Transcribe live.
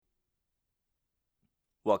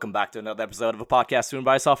Welcome back to another episode of a podcast tuned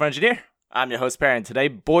by a software engineer. I'm your host, Perry, and today,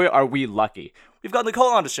 boy, are we lucky. We've got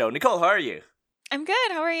Nicole on the show. Nicole, how are you? I'm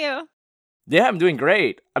good. How are you? Yeah, I'm doing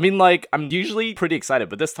great. I'm usually pretty excited,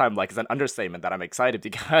 but this time, it's an understatement that I'm excited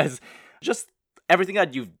because just everything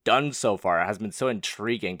that you've done so far has been so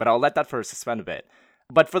intriguing, but I'll let that for suspend a bit.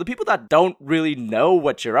 But for the people that don't really know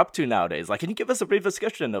what you're up to nowadays, can you give us a brief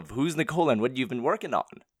description of who's Nicole and what you've been working on?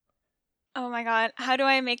 Oh my God. How do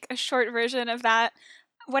I make a short version of that?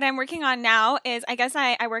 What I'm working on now is,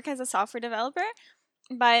 I work as a software developer,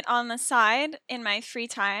 but on the side, in my free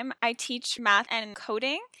time, I teach math and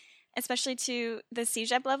coding, especially to the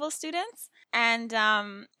CEGEP level students. And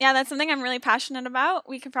that's something I'm really passionate about.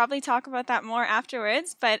 We could probably talk about that more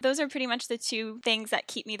afterwards, but those are pretty much the two things that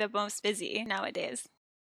keep me the most busy nowadays.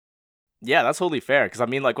 Yeah, that's totally fair. Because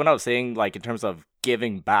when I was saying, in terms of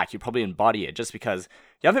giving back, you probably embody it just because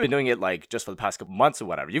you haven't been doing it, just for the past couple months or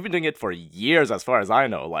whatever. You've been doing it for years, as far as I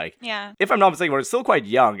know. Yeah. If I'm not mistaken, we're still quite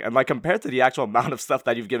young. And, compared to the actual amount of stuff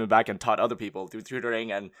that you've given back and taught other people through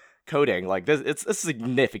tutoring and coding, it's a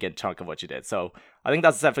significant chunk of what you did. So I think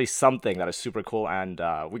that's definitely something that is super cool. And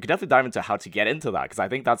we could definitely dive into how to get into that. Because I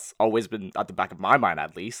think that's always been at the back of my mind,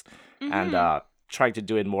 at least. Mm-hmm. And trying to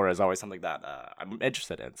do it more is always something that I'm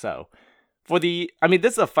interested in. So...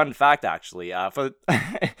 this is a fun fact, actually. For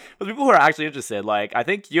the people who are actually interested, I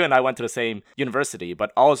think you and I went to the same university,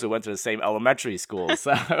 but also went to the same elementary school.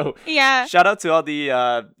 So, yeah. Shout out to all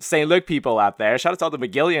the St. Luke people out there. Shout out to all the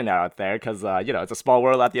McGillian out there, because, it's a small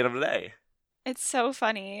world at the end of the day. It's so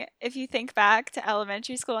funny. If you think back to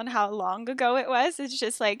elementary school and how long ago it was, it's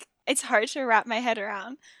just, it's hard to wrap my head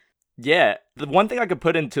around. Yeah, the one thing I could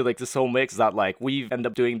put into, this whole mix is that, we end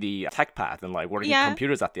up doing the tech path and, working with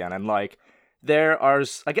computers at the end, and, there are,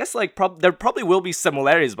 I guess, there probably will be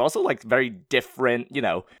similarities, but also, very different,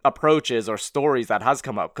 approaches or stories that has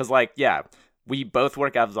come up. Because, we both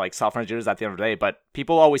work as, software engineers at the end of the day, but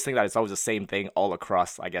people always think that it's always the same thing all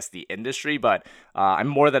across, I guess, the industry. But I'm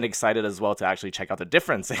more than excited as well to actually check out the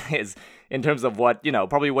differences in terms of what,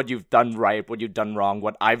 probably what you've done right, what you've done wrong,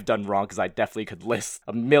 what I've done wrong, because I definitely could list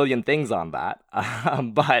a million things on that.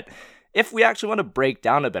 But... if we actually want to break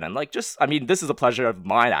down a bit and this is a pleasure of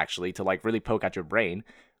mine actually to really poke at your brain,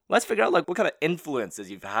 let's figure out what kind of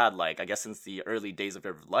influences you've had, I guess since the early days of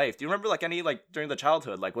your life. Do you remember any during the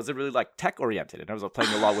childhood, was it really tech oriented in terms of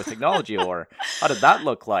playing a lot with technology, or how did that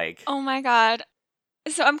look like? Oh my God.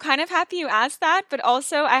 So I'm kind of happy you asked that, but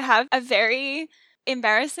also I have a very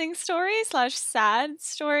embarrassing story/sad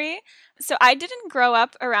story. So I didn't grow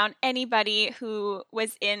up around anybody who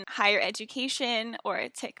was in higher education or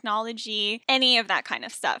technology, any of that kind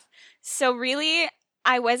of stuff. So really,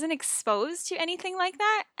 I wasn't exposed to anything like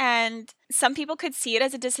that. And some people could see it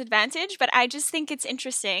as a disadvantage, but I just think it's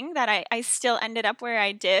interesting that I still ended up where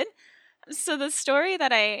I did. So the story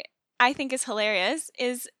that I think is hilarious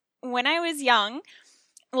is when I was young,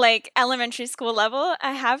 elementary school level,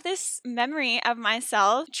 I have this memory of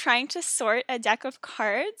myself trying to sort a deck of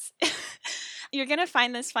cards. You're going to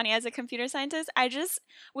find this funny as a computer scientist. I just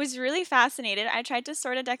was really fascinated. I tried to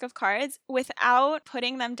sort a deck of cards without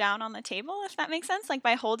putting them down on the table, if that makes sense,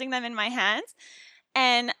 by holding them in my hands.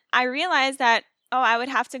 And I realized that, I would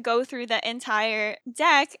have to go through the entire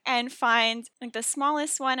deck and find the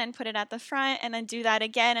smallest one and put it at the front, and then do that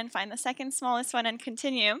again and find the second smallest one and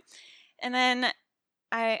continue. And then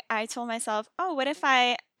I told myself, what if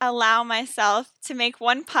I allow myself to make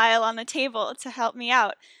one pile on the table to help me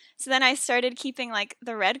out? So then I started keeping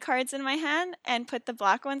the red cards in my hand and put the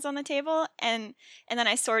black ones on the table. And then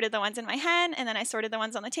I sorted the ones in my hand, and then I sorted the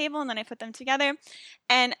ones on the table, and then I put them together.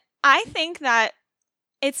 And I think that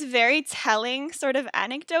it's very telling sort of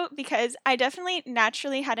anecdote, because I definitely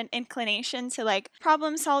naturally had an inclination to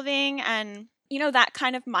problem solving and that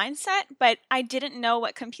kind of mindset, but I didn't know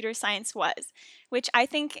what computer science was, which I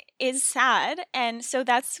think is sad. And so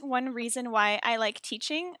that's one reason why I like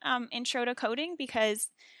teaching intro to coding, because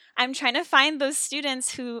I'm trying to find those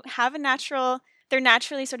students who have they're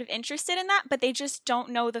naturally sort of interested in that, but they just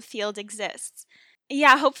don't know the field exists.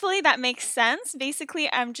 Yeah, hopefully that makes sense. Basically,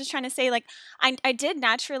 I'm just trying to say I did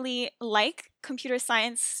naturally like computer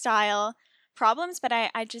science style problems, but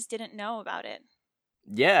I just didn't know about it.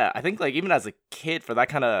 Yeah, I think even as a kid, for that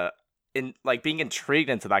kind of being intrigued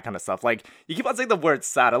into that kind of stuff, you keep on saying the word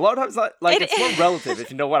sad. A lot of times, it's more relative, if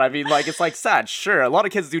you know what I mean. It's sad, sure. A lot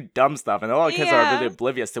of kids do dumb stuff, and a lot of kids are really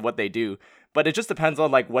oblivious to what they do. But it just depends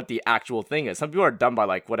on what the actual thing is. Some people are dumb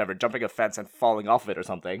by whatever, jumping a fence and falling off of it or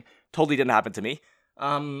something. Totally didn't happen to me.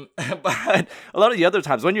 But a lot of the other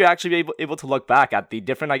times when you're actually able to look back at the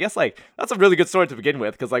different, I guess that's a really good story to begin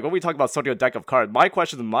with, because when we talk about sorting a deck of cards, my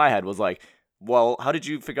question in my head was well, how did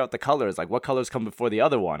you figure out the colors? Like, what colors come before the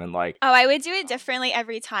other one? And like, oh, I would do it differently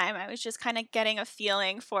every time. I was just kind of getting a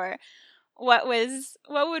feeling for what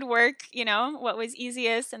would work, what was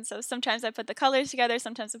easiest. And so sometimes I put the colors together,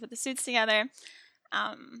 sometimes I put the suits together.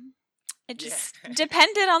 It just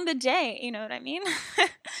depended on the day, you know what I mean?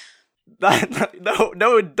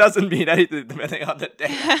 No, it doesn't mean anything depending on the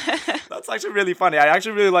day. That's actually really funny. I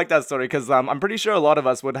actually really like that story because I'm pretty sure a lot of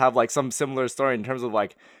us would have like some similar story in terms of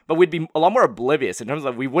like, but we'd be a lot more oblivious in terms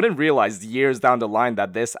of we wouldn't realize years down the line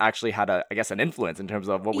that this actually had an influence in terms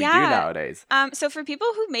of what we do nowadays. So for people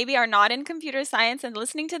who maybe are not in computer science and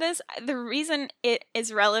listening to this, the reason it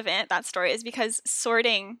is relevant, that story, is because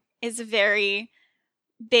sorting is a very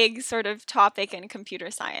big sort of topic in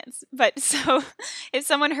computer science. But so if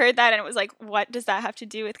someone heard that and it was like, what does that have to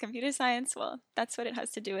do with computer science? Well, that's what it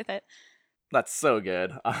has to do with it. That's so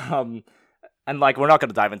good. And like, we're not going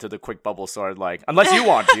to dive into the quick bubble sort, like, unless you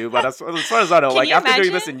want to, but as far as I know, like, after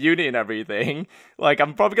doing this in uni and everything, like,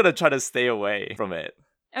 I'm probably going to try to stay away from it.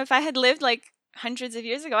 If I had lived like hundreds of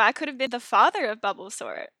years ago, I could have been the father of bubble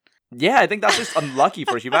sort. Yeah, I think that's just unlucky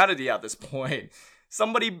for humanity at this point.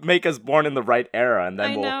 Somebody make us born in the right era, and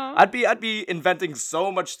then I'd be inventing so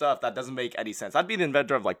much stuff that doesn't make any sense. I'd be the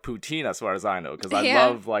inventor of like poutine, as far as I know, because I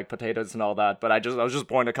love like potatoes and all that. But I was just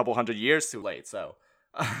born a couple hundred years too late. So,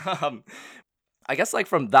 I guess like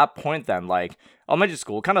from that point, then like elementary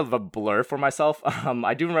school, kind of a blur for myself.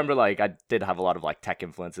 I do remember like I did have a lot of like tech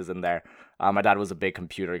influences in there. My dad was a big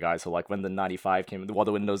computer guy, so like when the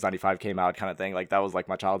Windows 95 came out, kind of thing, like that was like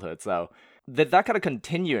my childhood. So did that kind of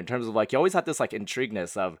continue in terms of like you always had this like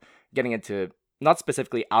intrigueness of getting into not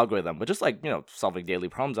specifically algorithm, but just like solving daily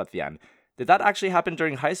problems at the end. Did that actually happen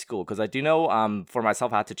during high school? Because I do know for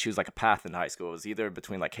myself I had to choose like a path in high school. It was either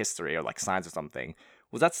between like history or like science or something.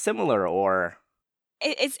 Was that similar or?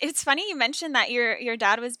 It's funny you mentioned that your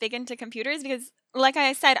dad was big into computers because, like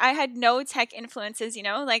I said, I had no tech influences.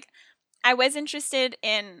 Like I was interested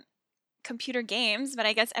in computer games, but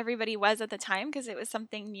I guess everybody was at the time because it was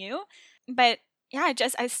something new. But yeah,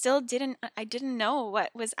 I still didn't know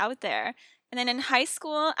what was out there. And then in high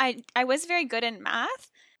school, I was very good in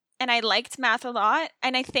math, and I liked math a lot.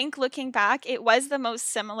 And I think looking back, it was the most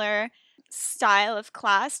similar style of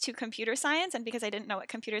class to computer science, and because I didn't know what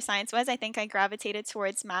computer science was, I think I gravitated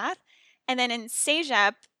towards math. And then in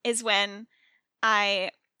CEGEP is when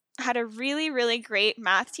I had a really, really great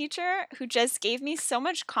math teacher who just gave me so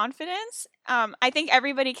much confidence. I think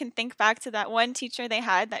everybody can think back to that one teacher they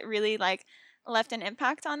had that really like left an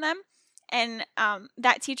impact on them. And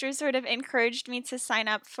that teacher sort of encouraged me to sign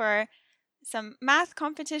up for some math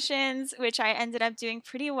competitions, which I ended up doing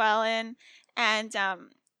pretty well in. And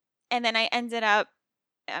then I ended up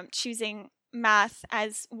choosing math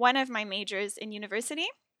as one of my majors in university.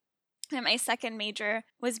 And my second major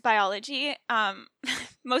was biology,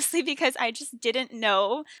 mostly because I just didn't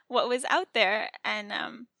know what was out there. And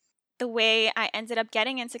the way I ended up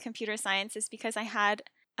getting into computer science is because I had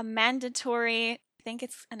a mandatory, I think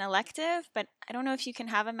it's an elective, but I don't know if you can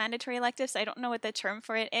have a mandatory elective, so I don't know what the term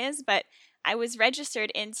for it is, but I was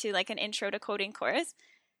registered into like an intro to coding course.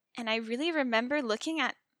 And I really remember looking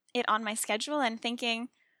at it on my schedule and thinking,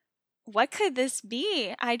 what could this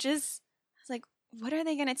be? I was like, what are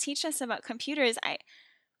they going to teach us about computers? I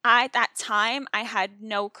at that time, I had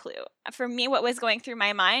no clue. For me, what was going through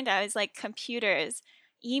my mind, I was like, computers,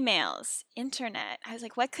 emails, internet. I was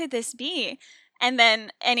like, what could this be? And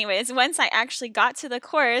then anyways, once I actually got to the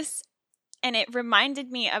course and it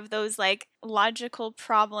reminded me of those like logical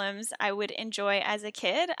problems I would enjoy as a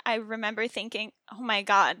kid, I remember thinking, oh my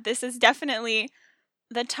God, this is definitely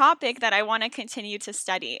the topic that I want to continue to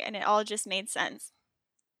study. And it all just made sense.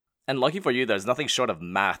 And lucky for you, there's nothing short of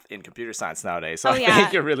math in computer science nowadays. So I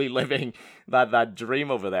think you're really living that dream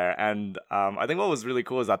over there. And I think what was really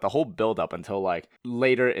cool is that the whole build up until like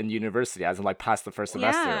later in university, as in like past the first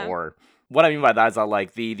semester, or what I mean by that is that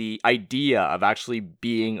like the idea of actually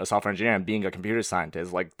being a software engineer and being a computer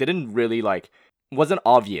scientist like didn't really like wasn't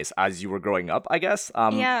obvious as you were growing up, I guess.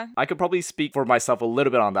 I could probably speak for myself a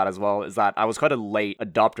little bit on that as well, is that I was quite a late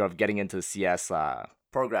adopter of getting into the CS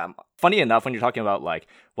program. Funny enough, when you're talking about like,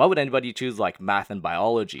 why would anybody choose like math and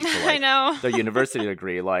biology for like I know. their university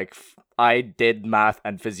degree? Like, I did math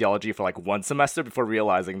and physiology for like one semester before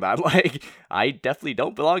realizing that like I definitely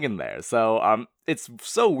don't belong in there. So it's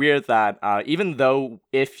so weird that even though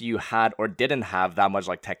if you had or didn't have that much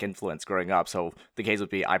like tech influence growing up, so the case would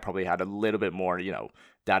be I probably had a little bit more,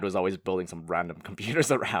 dad was always building some random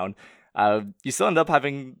computers around, you still end up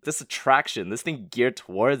having this attraction, this thing geared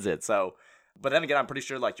towards it. So But then again, I'm pretty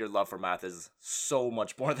sure like your love for math is so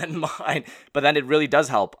much more than mine. But then it really does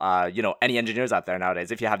help, any engineers out there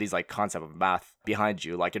nowadays, if you have these like concept of math behind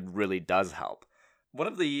you, like it really does help. One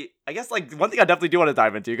of the, I guess like one thing I definitely do want to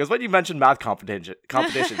dive into, because when you mentioned math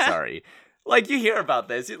competition, sorry, like you hear about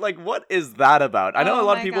this, like what is that about? I know a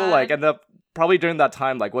lot of people like end up probably during that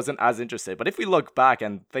time like wasn't as interested. But if we look back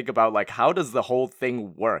and think about like how does the whole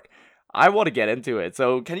thing work, I want to get into it.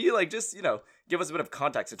 So can you like just give us a bit of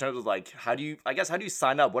context in terms of like how do you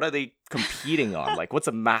sign up? What are they competing on? Like what's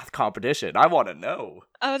a math competition? I want to know.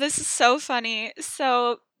 Oh, this is so funny.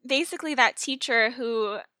 So basically that teacher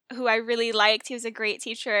who I really liked, he was a great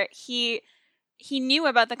teacher. He knew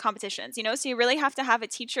about the competitions, so you really have to have a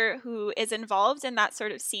teacher who is involved in that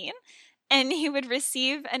sort of scene. And he would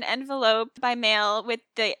receive an envelope by mail with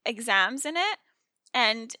the exams in it.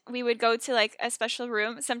 And we would go to like a special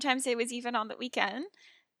room. Sometimes it was even on the weekend.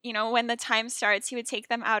 When the time starts, he would take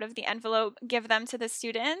them out of the envelope, give them to the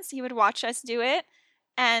students. He would watch us do it.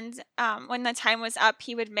 And when the time was up,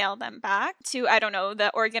 he would mail them back to, I don't know,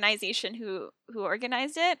 the organization who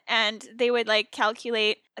organized it. And they would like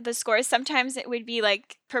calculate the scores. Sometimes it would be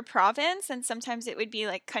like per province, and sometimes it would be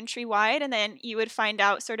like countrywide. And then you would find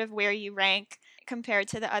out sort of where you rank compared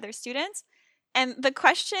to the other students. And the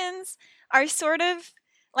questions are sort of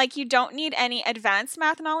like you don't need any advanced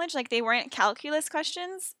math knowledge. Like they weren't calculus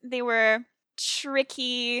questions. They were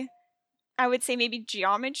tricky, I would say maybe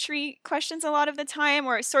geometry questions a lot of the time,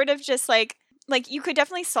 or sort of just like you could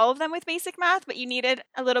definitely solve them with basic math, but you needed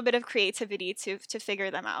a little bit of creativity to figure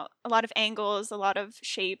them out. A lot of angles, a lot of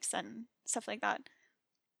shapes and stuff like that.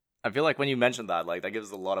 I feel like when you mentioned that, like that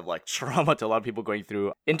gives a lot of like trauma to a lot of people going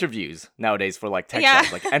through interviews nowadays for like tech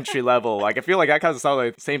jobs, like entry level. Like I feel like that kind of sounds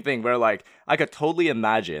like the same thing where like I could totally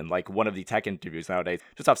imagine like one of the tech interviews nowadays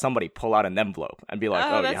just have somebody pull out an envelope and be like,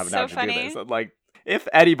 oh you haven't actually do this. And, like if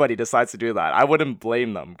anybody decides to do that, I wouldn't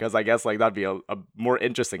blame them, because I guess like that'd be a more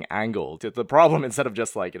interesting angle to the problem instead of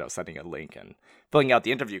just like sending a link and filling out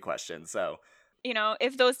the interview questions. So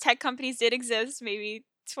if those tech companies did exist, maybe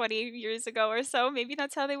 20 years ago or so, maybe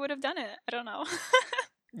that's how they would have done it. I don't know.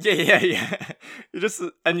 Yeah.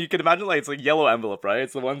 And you can imagine like it's like yellow envelope, right?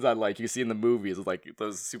 It's the ones that like you see in the movies with like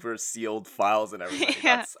those super sealed files and everything.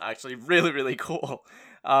 Yeah. That's actually really, really cool.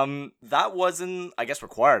 That wasn't, I guess,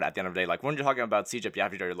 required at the end of the day. Like when you're talking about CEGEP, you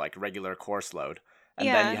have your like regular course load, and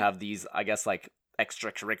then you have these, I guess, like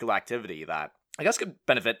extracurricular activity that I guess could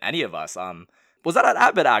benefit any of us. Was that at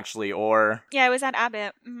Abbott actually, or? Yeah, it was at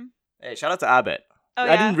Abbott. Mm-hmm. Hey, shout out to Abbott. Oh,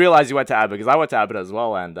 I didn't realize you went to Abbott, because I went to Abbott as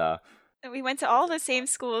well, and we went to all the same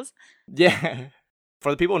schools. Yeah.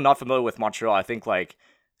 For the people not familiar with Montreal, I think like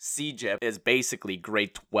CEGEP is basically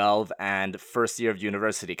grade 12 and first year of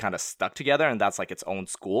university kind of stuck together, and that's like its own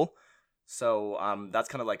school. So that's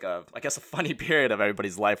kind of like a funny period of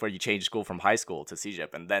everybody's life where you change school from high school to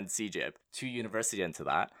CEGEP and then CEGEP to university into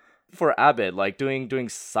that. For Abbott, like doing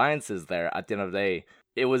sciences there at the end of the day,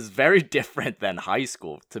 it was very different than high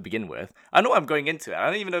school to begin with. I know I'm going into it. I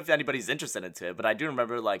don't even know if anybody's interested into it, but I do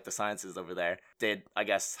remember like the sciences over there did, I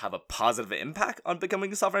guess, have a positive impact on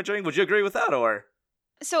becoming a software engineering. Would you agree with that, or?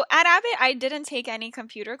 So at Abbott, I didn't take any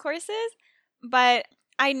computer courses, but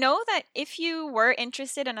I know that if you were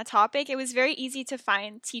interested in a topic, it was very easy to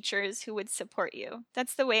find teachers who would support you.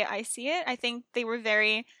 That's the way I see it. I think they were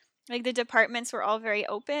very, like the departments were all very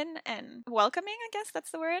open and welcoming, I guess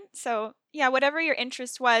that's the word. So yeah, whatever your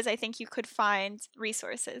interest was, I think you could find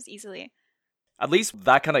resources easily. At least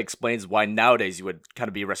that kind of explains why nowadays you would kind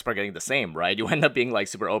of be reciprocating the same, right? You end up being like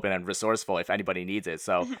super open and resourceful if anybody needs it.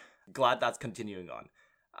 So glad that's continuing on.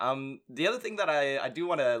 The other thing that I do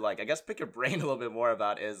want to like, I guess, pick your brain a little bit more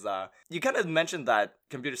about is you kind of mentioned that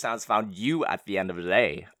computer science found you at the end of the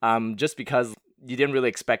day, just because you didn't really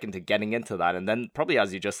expect into getting into that, and then probably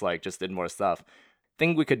as you just did more stuff.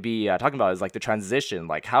 Thing we could be talking about is like the transition.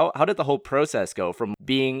 Like how did the whole process go from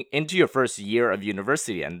being into your first year of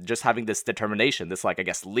university and just having this determination, this like I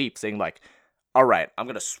guess leap, saying like, all right, I'm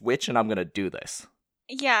gonna switch and I'm gonna do this.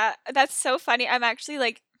 Yeah, that's so funny. I'm actually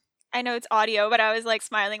like, I know it's audio, but I was like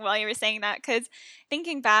smiling while you were saying that, because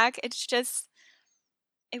thinking back, it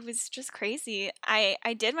was just crazy.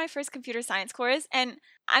 I did my first computer science course, and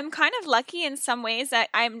I'm kind of lucky in some ways that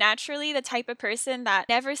I'm naturally the type of person that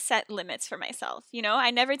never set limits for myself. I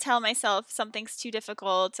never tell myself something's too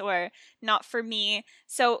difficult or not for me.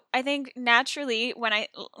 So I think naturally when I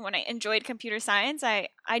enjoyed computer science, I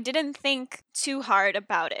didn't think too hard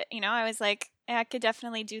about it. I was like, I could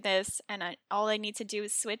definitely do this, and all I need to do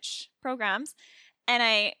is switch programs. And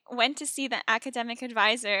I went to see the academic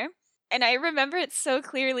advisor, and I remember it so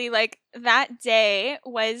clearly. Like that day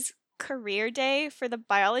was career day for the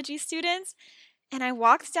biology students, And I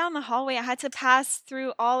walked down the hallway. I had to pass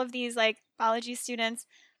through all of these like biology students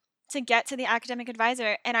to get to the academic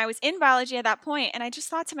advisor. And I was in biology at that point, and I just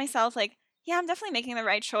thought to myself, like, yeah, I'm definitely making the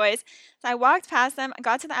right choice. So I walked past them, I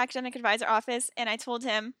got to the academic advisor office, and I told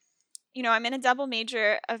him, I'm in a double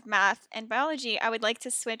major of math and biology. I would like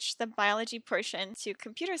to switch the biology portion to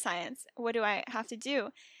computer science. What do I have to do?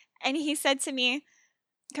 And he said to me,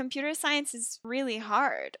 computer science is really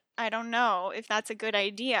hard. I don't know if that's a good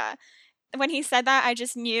idea. When he said that, I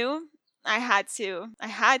just knew I had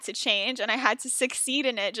to change, and I had to succeed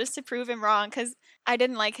in it just to prove him wrong, because I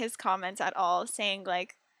didn't like his comments at all, saying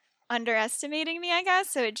like underestimating me, I guess.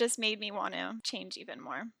 So it just made me want to change even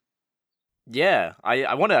more. Yeah,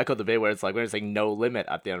 I want to echo the bit where it's like, when it's like no limit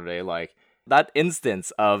at the end of the day, like that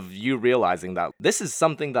instance of you realizing that this is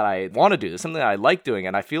something that I want to do, this is something that I like doing.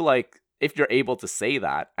 And I feel like if you're able to say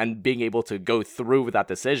that and being able to go through with that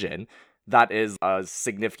decision, that is a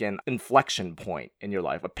significant inflection point in your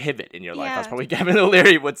life, a pivot in your life. That's probably Kevin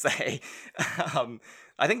O'Leary would say.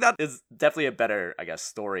 I think that is definitely a better, I guess,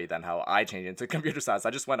 story than how I changed into computer science.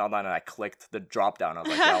 I just went online and I clicked the drop down. I was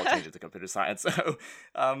like, yeah, I'll change it to computer science. So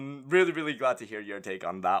really, really glad to hear your take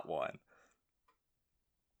on that one.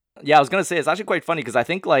 Yeah, I was going to say, it's actually quite funny because I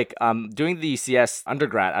think like doing the CS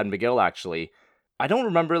undergrad at McGill, actually, I don't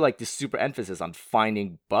remember like the super emphasis on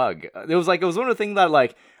finding bug. It was one of the things that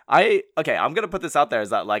like, I'm going to put this out there,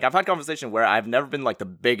 is that like I've had conversation where I've never been like the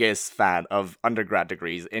biggest fan of undergrad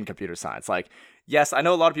degrees in computer science. Like, yes, I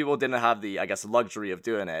know a lot of people didn't have the, I guess, luxury of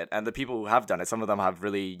doing it. And the people who have done it, some of them have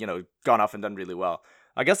really, gone off and done really well.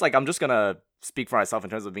 I guess like I'm just going to speak for myself in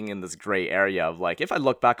terms of being in this gray area of like, if I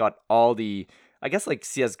look back at all the, I guess like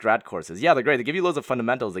CS grad courses, yeah, they're great. They give you loads of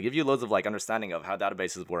fundamentals. They give you loads of like understanding of how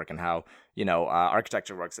databases work and how,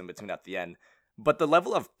 architecture works in between at the end. But the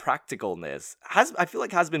level of practicalness I feel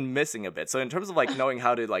like has been missing a bit. So in terms of like knowing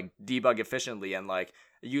how to like debug efficiently and like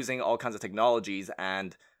using all kinds of technologies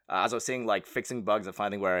and as I was saying, like fixing bugs and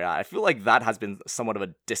finding where I feel like that has been somewhat of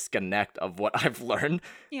a disconnect of what I've learned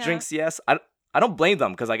during CS. I don't blame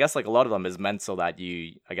them, because I guess like a lot of them is meant so that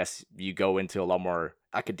you go into a lot more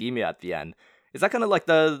academia at the end. Is that kind of like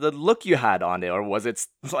the look you had on it, or was it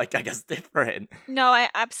like, I guess, different? No, I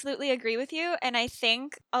absolutely agree with you. And I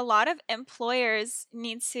think a lot of employers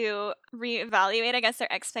need to reevaluate, I guess,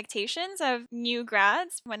 their expectations of new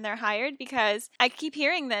grads when they're hired, because I keep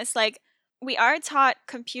hearing this, like, we are taught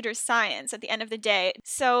computer science at the end of the day.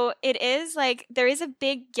 So it is like there is a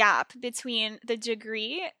big gap between the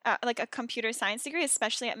degree, like a computer science degree,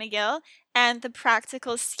 especially at McGill, and the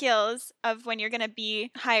practical skills of when you're going to be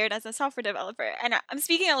hired as a software developer. And I'm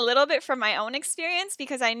speaking a little bit from my own experience,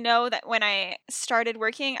 because I know that when I started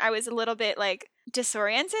working, I was a little bit like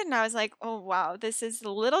disoriented, and I was like, oh wow, this is a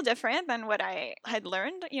little different than what I had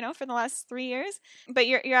learned, for the last 3 years. But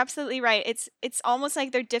you're absolutely right. It's almost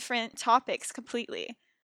like they're different topics completely.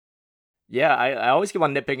 Yeah, I always keep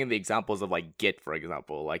on nitpicking the examples of like Git, for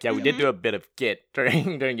example. Like, yeah, we did do a bit of Git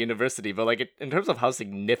during university, but like in terms of how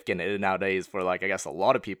significant it is nowadays for like, I guess, a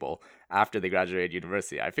lot of people after they graduate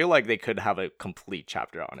university, I feel like they could have a complete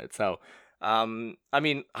chapter on it. So, I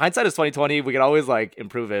mean, hindsight is 2020. We can always like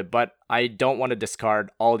improve it, but I don't want to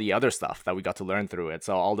discard all the other stuff that we got to learn through it.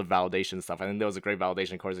 So all the validation stuff. I think there was a great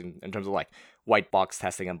validation course in terms of like white box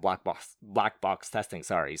testing and black box testing.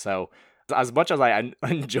 Sorry. So as much as I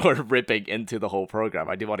enjoy ripping into the whole program,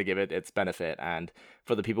 I do want to give it its benefit. And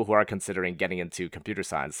for the people who are considering getting into computer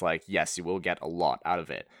science, like, yes, you will get a lot out of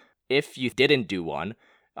it. If you didn't do one,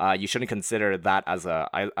 you shouldn't consider that as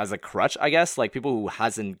a crutch, I guess. Like, people who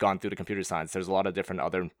hasn't gone through the computer science, there's a lot of different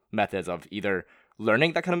other methods of either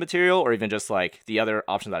learning that kind of material, or even just like the other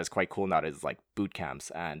option that is quite cool now is like boot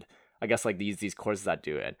camps, and I guess like these courses that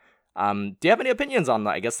do it. Do you have any opinions on,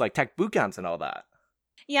 I guess, like tech boot camps and all that?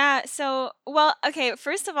 Yeah, so, well, okay,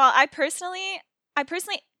 first of all, I personally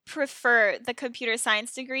prefer the computer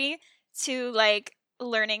science degree to like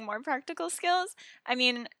learning more practical skills. I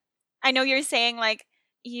mean, I know you're saying like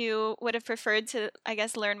you would have preferred to, I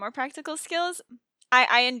guess, learn more practical skills.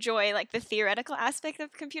 I enjoy like the theoretical aspect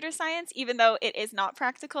of computer science, even though it is not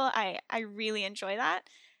practical. I really enjoy that.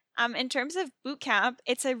 In terms of boot camp,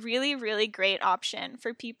 it's a really, really great option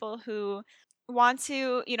for people who want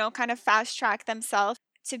to, kind of fast track themselves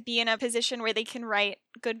to be in a position where they can write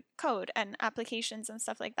good code and applications and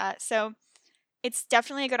stuff like that. So it's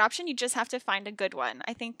definitely a good option. You just have to find a good one.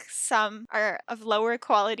 I think some are of lower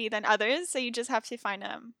quality than others, so you just have to find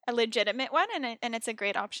a legitimate one, and it's a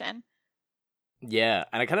great option. Yeah,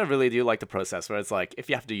 and I kind of really do like the process where it's like, if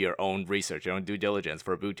you have to do your own research, your own due diligence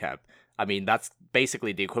for a boot camp, I mean, that's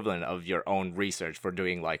basically the equivalent of your own research for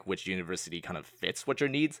doing like which university kind of fits what your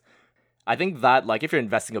needs. I think that, like, if you're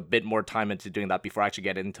investing a bit more time into doing that before I actually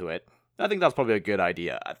get into it, I think that's probably a good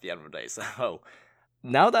idea at the end of the day. So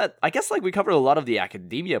now that I guess like we covered a lot of the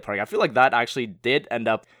academia part, I feel like that actually did end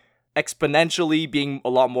up exponentially being a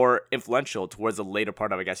lot more influential towards the later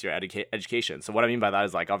part of, I guess, your education. So what I mean by that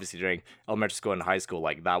is, like, obviously during elementary school and high school,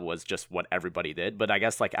 like, that was just what everybody did. But I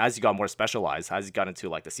guess, like, as you got more specialized, as you got into,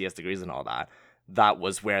 like, the CS degrees and all that, that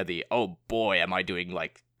was where the, oh boy, am I doing,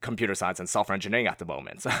 like, computer science and software engineering at the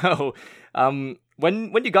moment. So when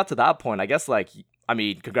you got to that point, I guess, like, I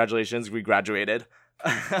mean, congratulations, we graduated.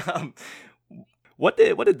 What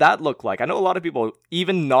did that look like? I know a lot of people,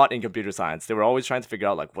 even not in computer science, they were always trying to figure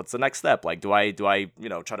out, like, what's the next step? Like, do I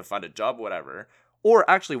try to find a job, whatever? Or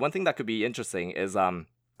actually, one thing that could be interesting is,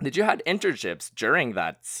 did you had internships during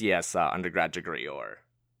that CS undergrad degree, or?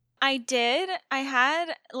 I did. I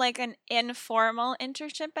had like an informal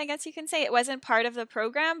internship, I guess you can say. It wasn't part of the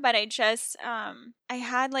program, but I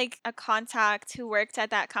had like a contact who worked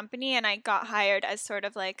at that company, and I got hired as sort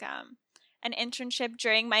of like an internship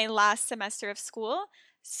during my last semester of school.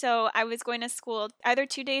 So I was going to school either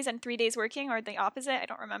 2 days and 3 days working, or the opposite. I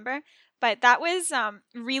don't remember. But that was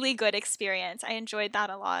really good experience. I enjoyed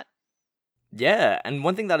that a lot. Yeah, and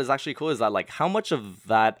one thing that is actually cool is that, like, how much of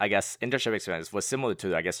that, I guess, internship experience was similar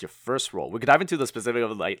to, I guess, your first role? We could dive into the specific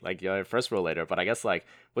of, like your first role later, but I guess, like,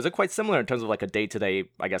 was it quite similar in terms of, like, a day-to-day,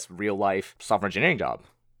 I guess, real-life software engineering job?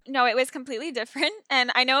 No, it was completely different.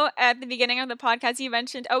 And I know at the beginning of the podcast you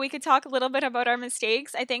mentioned, oh, we could talk a little bit about our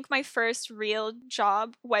mistakes. I think my first real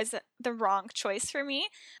job was the wrong choice for me.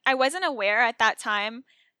 I wasn't aware at that time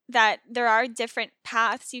that there are different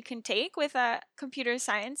paths you can take with a computer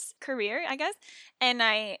science career, I guess. And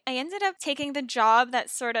I ended up taking the job that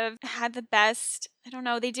sort of had the best, I don't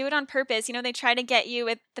know, they do it on purpose. You know, they try to get you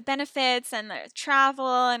with the benefits and the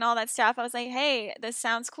travel and all that stuff. I was like, hey, this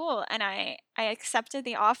sounds cool. And I accepted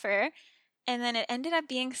the offer. And then it ended up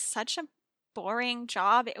being such a boring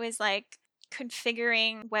job. It was like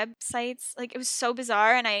configuring websites. Like, it was so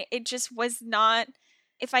bizarre. And it just was not,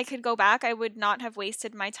 if I could go back, I would not have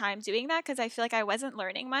wasted my time doing that, because I feel like I wasn't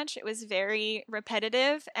learning much. It was very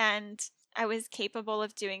repetitive, and I was capable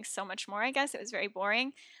of doing so much more, I guess. It was very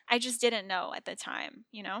boring. I just didn't know at the time,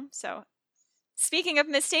 you know? So speaking of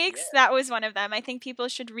mistakes, that was one of them. I think people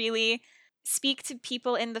should really speak to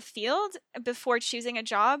people in the field before choosing a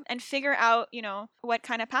job and figure out, you know, what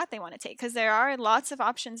kind of path they want to take, because there are lots of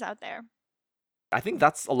options out there. I think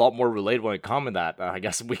that's a lot more relatable and common that I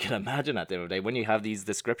guess we can imagine at the end of the day when you have these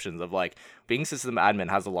descriptions of, like, being system admin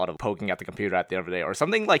has a lot of poking at the computer at the end of the day, or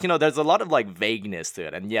something, like, there's a lot of, like, vagueness to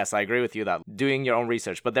it. And yes, I agree with you that doing your own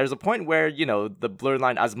research, but there's a point where, the blurred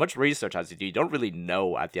line, as much research as you don't really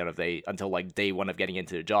know at the end of the day until, like, day one of getting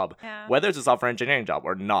into the job, whether it's a software engineering job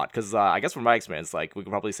or not. Because I guess from my experience, like, we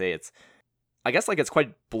could probably say it's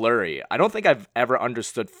quite blurry. I don't think I've ever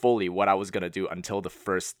understood fully what I was going to do until the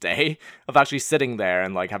first day of actually sitting there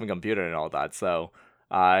and, like, having a computer and all that. So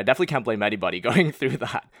I definitely can't blame anybody going through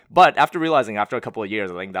that. But after a couple of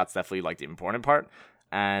years, I think that's definitely, like, the important part.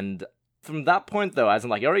 And from that point, though, as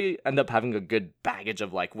in, like, you already end up having a good baggage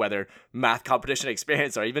of, like, whether math competition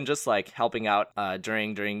experience or even just, like, helping out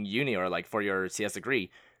during uni or, like, for your CS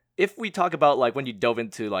degree. If we talk about, like, when you dove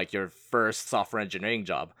into, like, your first software engineering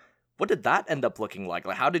job, what did that end up looking like?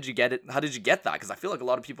 Like, how did you get it? How did you get that? Because I feel like a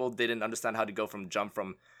lot of people didn't understand how to jump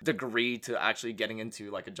from degree to actually getting into,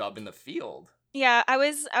 like, a job in the field. Yeah, I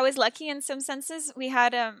was lucky in some senses. We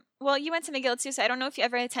had well, you went to McGill too, so I don't know if you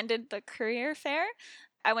ever attended the career fair.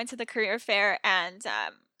 I went to the career fair, and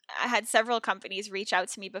I had several companies reach out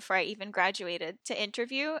to me before I even graduated to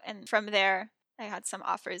interview, and from there I had some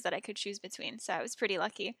offers that I could choose between. So I was pretty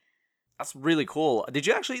lucky. That's really cool. Did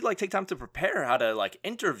you actually, like, take time to prepare how to, like,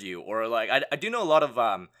 interview? Or, like, I do know a lot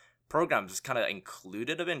of programs kind of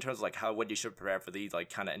included of it in terms of, like, what you should prepare for these,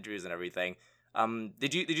 like, kind of interviews and everything.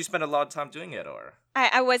 Did you spend a lot of time doing it, or?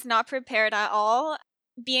 I was not prepared at all.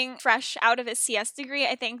 Being fresh out of a CS degree,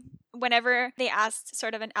 I think whenever they asked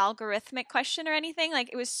sort of an algorithmic question or anything, like,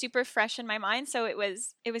 it was super fresh in my mind, so it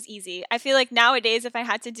was easy. I feel like nowadays if I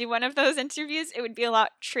had to do one of those interviews, it would be a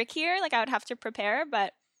lot trickier. Like, I would have to prepare,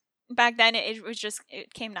 but back then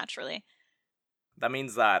it came naturally. That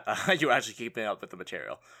means that you're actually keeping up with the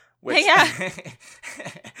material, which yeah.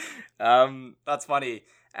 That's funny.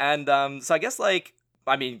 And so I guess, like,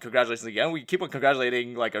 I mean, congratulations again. We keep on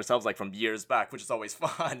congratulating, like, ourselves, like, from years back, which is always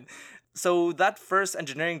fun. So that first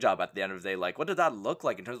engineering job at the end of the day, like, what did that look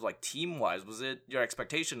like in terms of, like, team wise? Was it your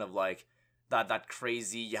expectation of, like, that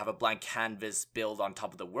crazy, you have a blank canvas build on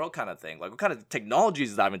top of the world kind of thing? Like, what kind of technologies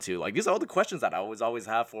is that into? Like, these are all the questions that I always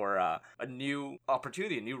have for a new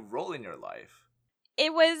opportunity, a new role in your life.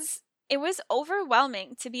 It was It was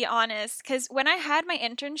overwhelming, to be honest, because when I had my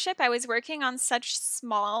internship, I was working on such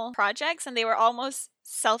small projects and they were almost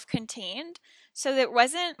self contained. So there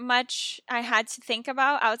wasn't much I had to think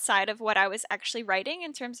about outside of what I was actually writing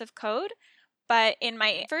in terms of code. But in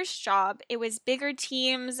my first job, it was bigger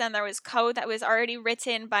teams and there was code that was already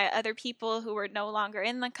written by other people who were no longer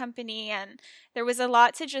in the company. And there was a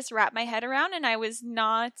lot to just wrap my head around. And I was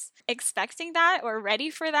not expecting that or ready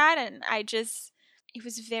for that. And it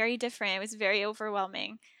was very different. It was very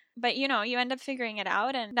overwhelming. But you end up figuring it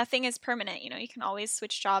out and nothing is permanent. You can always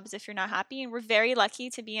switch jobs if you're not happy. And we're very lucky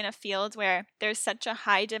to be in a field where there's such a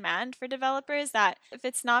high demand for developers that if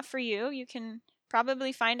it's not for you, you can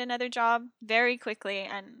probably find another job very quickly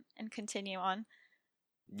and continue on.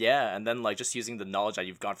 Yeah, and then like just using the knowledge that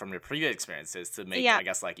you've got from your previous experiences to make, I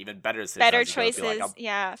guess, like even better decisions. Better choices. Like,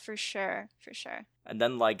 yeah, for sure. And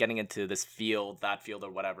then like getting into this field, that field,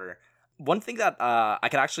 or whatever. One thing that I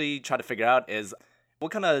could actually try to figure out is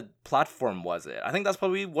what kind of platform was it? I think that's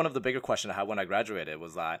probably one of the bigger questions I had when I graduated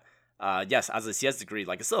was that yes, as a CS degree,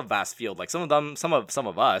 like it's still a vast field. Like some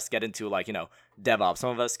of us get into like, DevOps. Some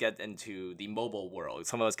of us get into the mobile world.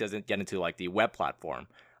 Some of us get into like the web platform.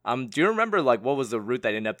 Do you remember like what was the route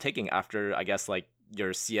that you ended up taking after, I guess, like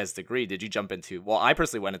your CS degree? Did you jump into, well, I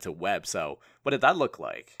personally went into web. So what did that look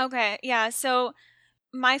like? Okay. Yeah. So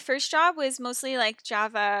my first job was mostly like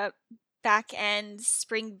Java back-end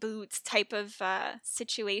Spring Boot type of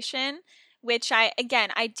situation, which I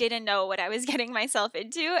didn't know what I was getting myself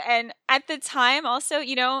into. And at the time also,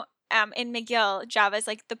 in McGill, Java is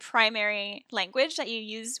like the primary language that you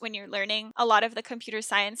use when you're learning a lot of the computer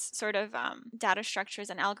science sort of data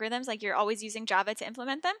structures and algorithms. Like you're always using Java to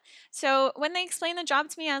implement them. So when they explained the job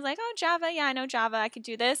to me, I was like, oh, Java, yeah, I know Java, I could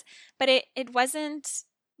do this. But it wasn't,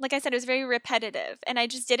 like I said, it was very repetitive and I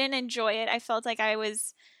just didn't enjoy it. I felt like I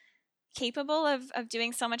was capable of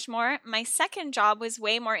doing so much more. My second job was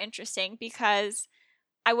way more interesting because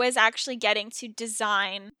I was actually getting to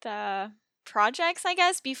design the projects, I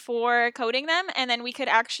guess, before coding them. And then we could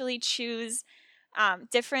actually choose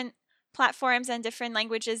different platforms and different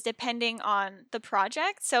languages depending on the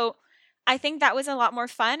project. So I think that was a lot more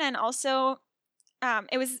fun. And also,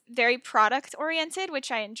 it was very product oriented,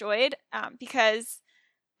 which I enjoyed because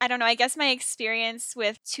I don't know, I guess my experience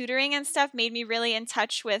with tutoring and stuff made me really in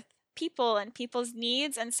touch with people and people's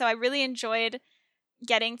needs. And so I really enjoyed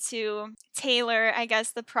getting to tailor, I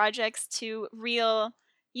guess, the projects to real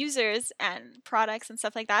users and products and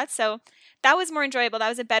stuff like that. So that was more enjoyable. That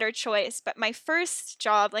was a better choice. But my first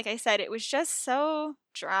job, like I said, it was just so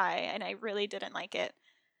dry and I really didn't like it.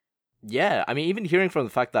 Yeah, I mean, even hearing from the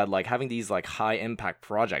fact that like having these like high impact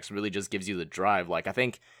projects really just gives you the drive. Like I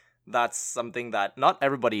think that's something that not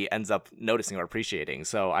everybody ends up noticing or appreciating.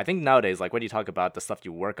 So I think nowadays, like when you talk about the stuff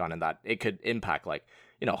you work on and that it could impact like,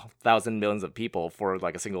 thousands, millions of people for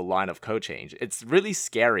like a single line of code change, it's really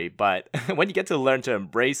scary. But when you get to learn to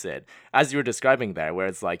embrace it, as you were describing there, where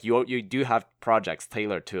it's like you do have projects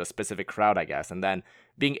tailored to a specific crowd, I guess, and then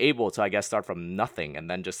being able to, I guess, start from nothing and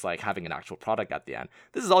then just like having an actual product at the end.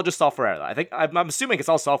 This is all just software. I think I'm assuming it's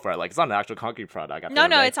all software. Like it's not an actual concrete product. No,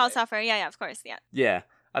 it's all software. Yeah, of course. Yeah. Yeah.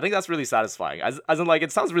 I think that's really satisfying. As in, like,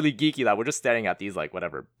 it sounds really geeky that we're just staring at these, like,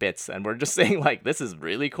 whatever, bits, and we're just saying, like, this is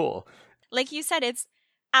really cool. Like you said, it's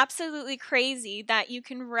absolutely crazy that you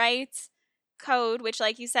can write code, which,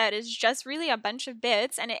 like you said, is just really a bunch of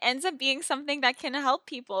bits, and it ends up being something that can help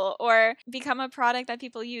people or become a product that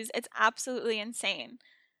people use. It's absolutely insane.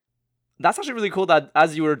 That's actually really cool that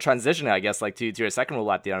as you were transitioning, I guess, like, to your second role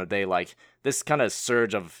at the end of the day, like, this kind of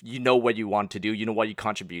surge of, what you want to do, what you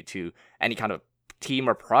contribute to any kind of team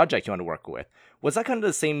or project you want to work with. Was that kind of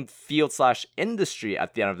the same field / industry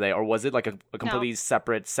at the end of the day, or was it like a completely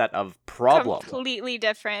separate set of problems? Completely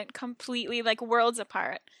different, completely like worlds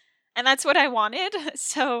apart. And that's what I wanted.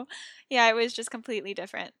 So yeah, it was just completely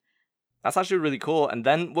different. That's actually really cool. And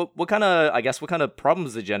then what kind of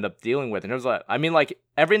problems did you end up dealing with? In terms of, I mean, like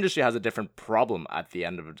every industry has a different problem at the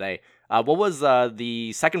end of the day. What was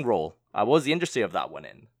the second role? What was the industry of that one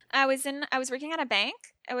in? I was working at a bank.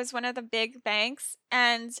 It was one of the big banks.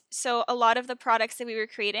 And so a lot of the products that we were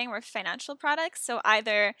creating were financial products. So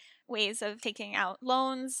either ways of taking out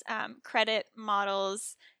loans, credit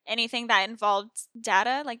models, anything that involved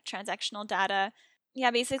data, like transactional data.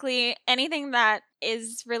 Yeah, basically anything that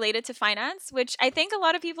is related to finance, which I think a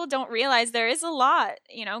lot of people don't realize there is a lot,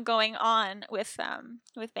 going on with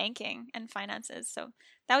banking and finances. So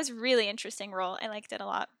that was a really interesting role. I liked it a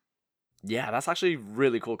lot. Yeah, that's actually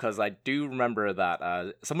really cool because I do remember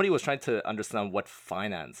that somebody was trying to understand what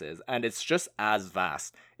finance is, and it's just as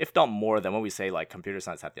vast, if not more, than when we say like computer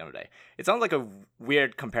science at the end of the day. It sounds like a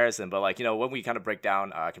weird comparison, but like, when we kind of break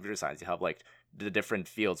down computer science, you have like the different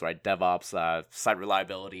fields, right? DevOps, site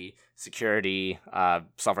reliability, security,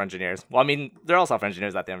 software engineers. Well, I mean, they're all software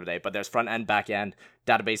engineers at the end of the day, but there's front end, back end,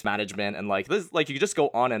 database management, and like this, like you could just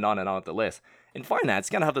go on and on and on with the list. In finance,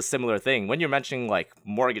 you kind of have the similar thing. When you're mentioning like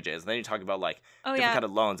mortgages, then you talk about like different kind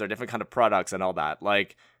of loans or different kind of products and all that.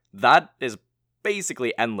 Like that is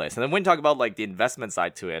basically endless. And then when you talk about like the investment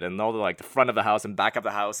side to it and all the like the front of the house and back of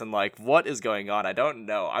the house and like what is going on, I don't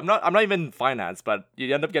know. I'm not even in finance, but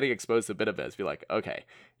you end up getting exposed to a bit of it. It's be like, okay,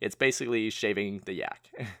 it's basically shaving the yak.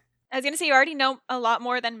 I was gonna say you already know a lot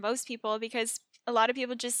more than most people because a lot of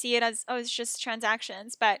people just see it as, oh, it's just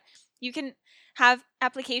transactions, but you can have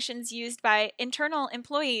applications used by internal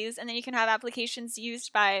employees, and then you can have applications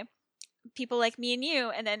used by people like me and you,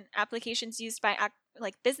 and then applications used by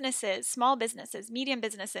like businesses, small businesses, medium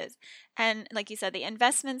businesses. And like you said, the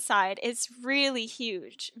investment side is really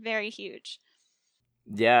huge, very huge.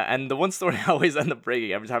 Yeah, and the one story I always end up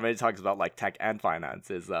bringing every time anybody talks about like tech and finance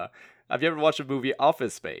is have you ever watched the movie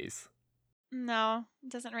Office Space? No, it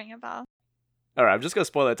doesn't ring a bell. Alright, I'm just gonna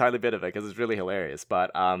spoil a tiny bit of it because it's really hilarious.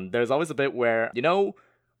 But there's always a bit where,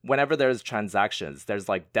 whenever there's transactions, there's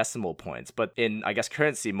like decimal points. But in, I guess,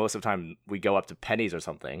 currency, most of the time we go up to pennies or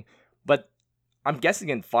something. But I'm guessing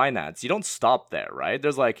in finance, you don't stop there, right?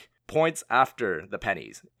 There's like points after the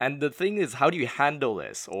pennies. And the thing is, how do you handle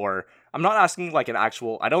this? Or I'm not asking like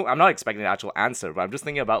I'm not expecting an actual answer, but I'm just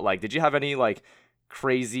thinking about like, did you have any like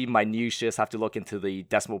crazy minutiae have to look into the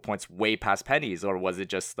decimal points way past pennies? Or was it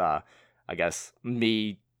just, I guess,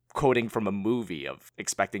 me quoting from a movie of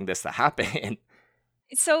expecting this to happen?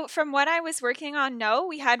 So from what I was working on, no,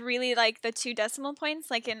 we had really like the 2 decimal points,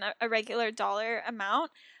 like in a regular dollar amount.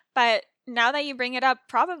 But now that you bring it up,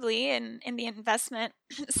 probably in the investment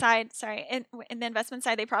side, in the investment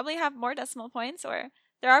side, they probably have more decimal points, or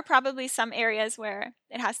there are probably some areas where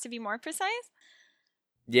it has to be more precise.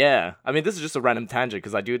 Yeah, I mean, this is just a random tangent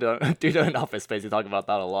because I do in Office Space. We talk about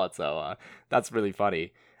that a lot, so that's really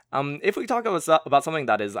funny. If we talk about something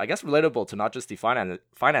that is, I guess, relatable to not just the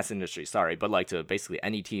finance industry, but like to basically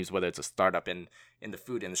any teams, whether it's a startup in the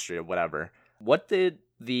food industry or whatever, what did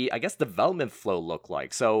the, I guess, development flow look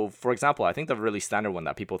like? So, for example, I think the really standard one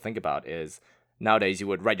that people think about is nowadays you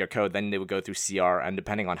would write your code, then they would go through CR, and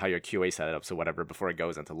depending on how your QA set it up, so whatever, before it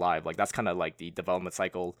goes into live, like that's kind of like the development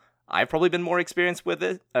cycle I've probably been more experienced with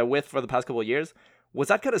for the past couple of years. Was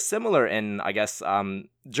that kind of similar in, I guess,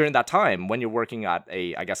 during that time when you're working at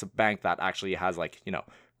a bank that actually has like,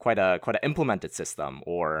 quite a implemented system?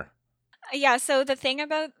 Or Yeah, so the thing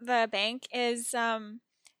about the bank is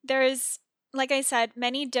there's, like I said,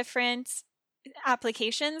 many different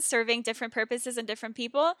applications serving different purposes and different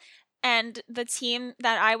people. And the team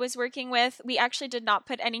that I was working with, we actually did not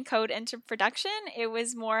put any code into production. It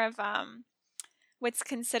was more of what's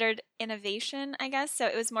considered innovation, I guess. So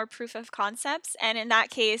it was more proof of concepts. And in that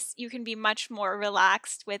case, you can be much more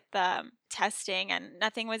relaxed with the testing, and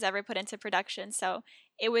nothing was ever put into production. So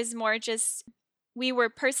it was more just, we were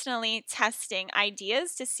personally testing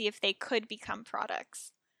ideas to see if they could become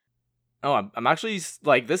products. Oh, I'm actually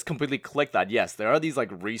like, this completely clicked that yes, there are these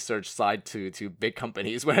like research side to big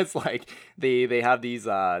companies where it's like they have these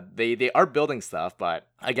they are building stuff, but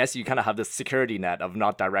I guess you kind of have this security net of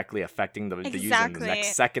not directly affecting the user in the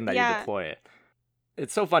next second that you deploy it.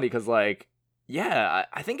 It's so funny because like, yeah,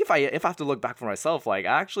 I think if I have to look back for myself, like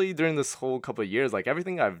actually during this whole couple of years, like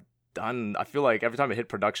everything I've done, I feel like every time I hit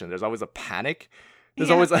production, there's always a panic. There's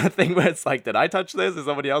always a thing where it's like, did I touch this? Did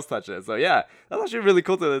somebody else touch it? So yeah, that's actually really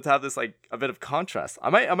cool to have this like a bit of contrast. I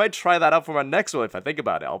might try that out for my next one if I think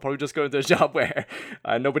about it. I'll probably just go into a job where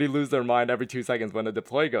nobody lose their mind every 2 seconds when the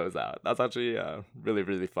deploy goes out. That's actually really,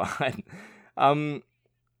 really fun.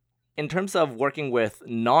 In terms of working with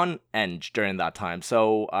non-eng during that time,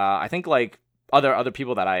 so I think like other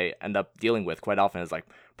people that I end up dealing with quite often is like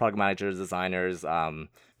product managers, designers,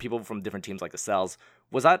 people from different teams like the sales.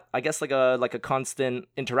 Was that, I guess, like a constant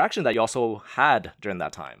interaction that you also had during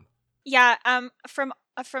that time? Yeah. I've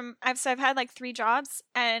had like 3 jobs,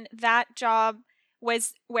 and that job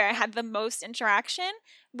was where I had the most interaction.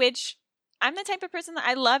 Which I'm the type of person that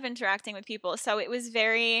I love interacting with people, so it was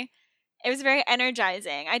very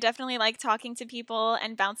energizing. I definitely like talking to people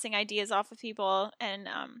and bouncing ideas off of people, and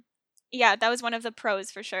yeah, that was one of the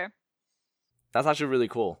pros for sure. That's actually really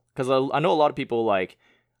cool because I know a lot of people like.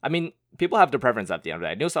 I mean, people have their preference at the end of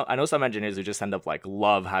the day. I know some engineers who just end up like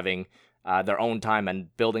love having their own time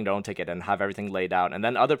and building their own ticket and have everything laid out. And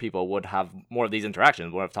then other people would have more of these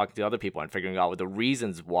interactions, more of talking to other people and figuring out the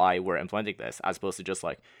reasons why we're implementing this, as opposed to just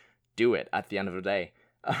like do it at the end of the day.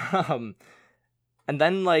 And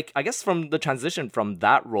then like I guess from the transition from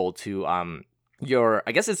that role to your,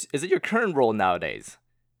 I guess is it your current role nowadays?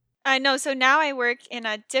 No, so now I work in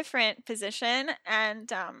a different position,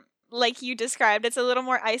 and like you described, it's a little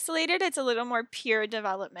more isolated. It's a little more pure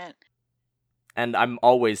development. And I'm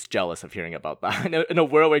always jealous of hearing about that. In a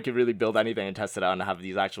world where you can really build anything and test it out and have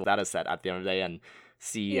these actual data set at the end of the day and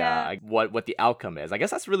see what the outcome is. I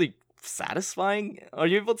guess that's really satisfying. Are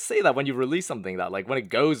you able to say that when you release something that like when it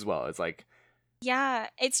goes well, it's like... Yeah,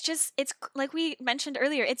 it's like we mentioned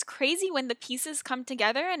earlier, it's crazy when the pieces come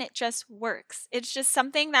together and it just works. It's just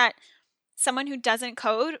something that someone who doesn't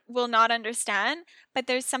code will not understand, but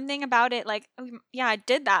there's something about it like, oh, yeah, I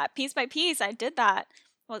did that piece by piece. I did that.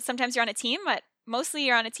 Well, sometimes you're on a team, but mostly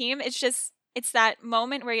you're on a team. It's that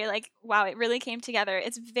moment where you're like, wow, it really came together.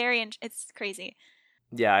 It's crazy.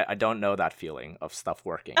 Yeah, I don't know that feeling of stuff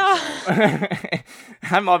working. Oh. So.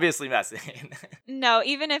 I'm obviously messing. No,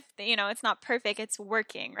 even if, it's not perfect, it's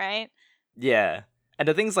working, right? Yeah. And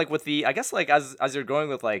the things like with the, I guess like as you're going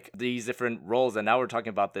with like these different roles, and now we're talking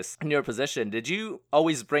about this in your position, did you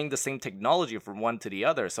always bring the same technology from one to the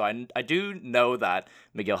other? So I do know that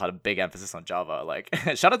Miguel had a big emphasis on Java. Like,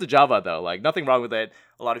 shout out to Java though, like nothing wrong with it.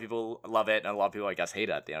 A lot of people love it, and a lot of people, I guess, hate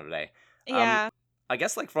it at the end of the day. Yeah. I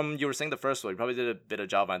guess like from you were saying the first role, you probably did a bit of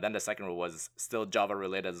Java, and then the second role was still Java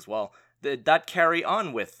related as well. Did that carry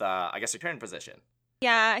on with, I guess, your current position?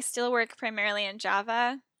 Yeah, I still work primarily in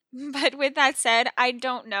Java. But with that said, I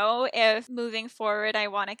don't know if moving forward I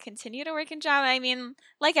want to continue to work in Java. I mean,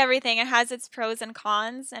 like everything, it has its pros and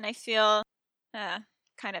cons, and I feel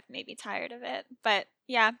kind of maybe tired of it. But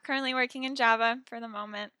yeah, currently working in Java for the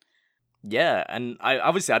moment. Yeah, and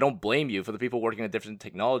I don't blame you for the people working with different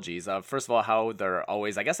technologies. First of all, how they're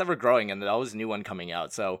always, I guess, ever growing, and there's always a new one coming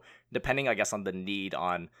out. So depending, I guess, on the need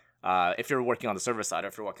on if you're working on the server side or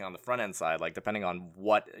if you're working on the front end side, like depending on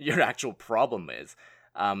what your actual problem is,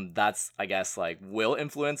 that's, I guess, like will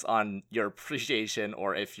influence on your appreciation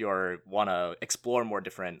or if you're want to explore more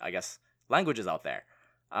different, I guess, languages out there.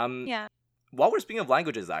 Yeah. While we're speaking of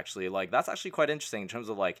languages, actually, like that's actually quite interesting in terms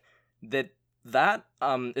of like that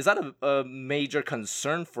is that a major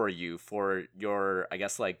concern for you for your, I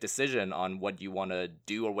guess, like decision on what you want to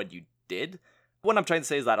do or what you did? What I'm trying to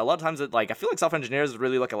say is that a lot of times I feel like software engineers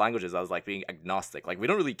really look at languages as like being agnostic. Like we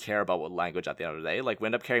don't really care about what language at the end of the day. Like we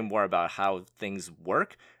end up caring more about how things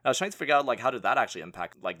work. And I was trying to figure out like how did that actually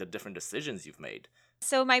impact like the different decisions you've made?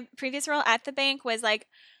 So my previous role at the bank was like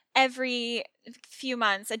every few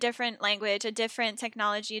months a different language, a different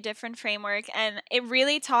technology, a different framework, and it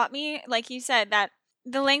really taught me, like you said, that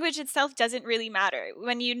the language itself doesn't really matter.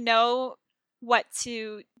 When you know what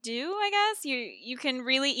to do, I guess, you can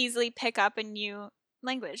really easily pick up a new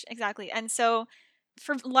language. Exactly. And so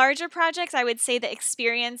for larger projects, I would say the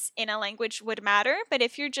experience in a language would matter, but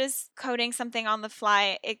if you're just coding something on the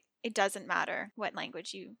fly, it doesn't matter what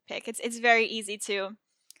language you pick. It's very easy to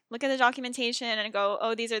look at the documentation and go,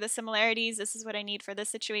 oh, these are the similarities. This is what I need for this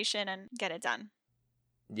situation, and get it done.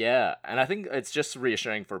 Yeah, and I think it's just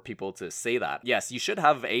reassuring for people to say that. Yes, you should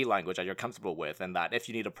have a language that you're comfortable with, and that if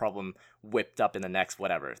you need a problem whipped up in the next,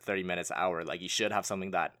 30 minutes, hour, like you should have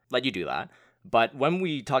something that let you do that. But when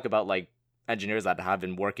we talk about like engineers that have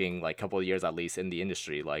been working like a couple of years at least in the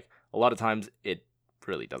industry, like a lot of times it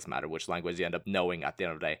really doesn't matter which language you end up knowing at the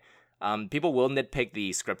end of the day. People will nitpick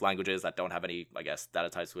the script languages that don't have any, I guess, data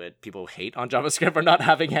types to it. People hate on JavaScript for not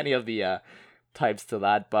having any of the types to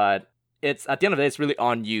that, but it's at the end of the day, it's really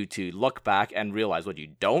on you to look back and realize what you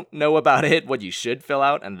don't know about it, what you should fill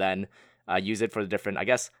out, and then use it for the different, I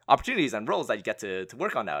guess, opportunities and roles that you get to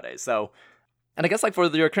work on nowadays. So, and I guess like for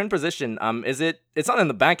your current position, it's not in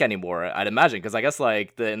the bank anymore, I'd imagine, because I guess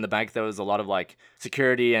like in the bank there was a lot of like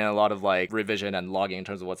security and a lot of like revision and logging in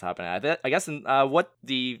terms of what's happening. I guess what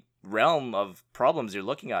the realm of problems you're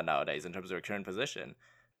looking at nowadays in terms of your current position?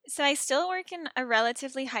 So I still work in a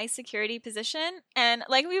relatively high security position, and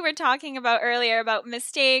like we were talking about earlier about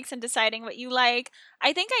mistakes and deciding what you like,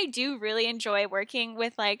 I think I do really enjoy working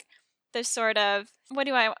with like the sort of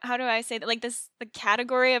how do I say that, like this the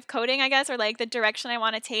category of coding, I guess, or like the direction I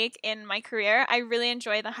want to take in my career. I really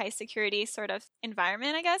enjoy the high security sort of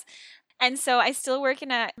environment, I guess. And so I still work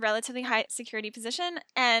in a relatively high security position,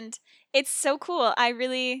 and it's so cool. I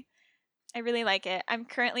really like it. I'm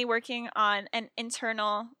currently working on an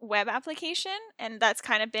internal web application, and that's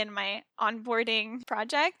kind of been my onboarding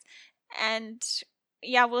project. And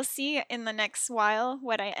yeah, we'll see in the next while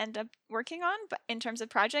what I end up working on, but in terms of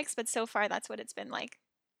projects, but so far that's what it's been like.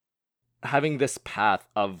 having this path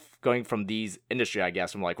of going from these industry, I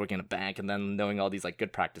guess, from like working in a bank and then knowing all these like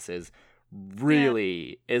good practices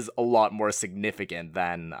really is a lot more significant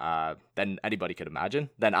than anybody could imagine,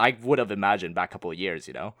 than I would have imagined back a couple of years,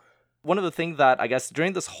 you know? One of the things that I guess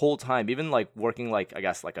during this whole time, even like working like, I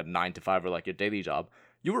guess like a 9 to 5 or like your daily job,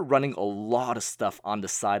 you were running a lot of stuff on the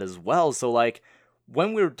side as well. So like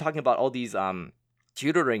when we were talking about all these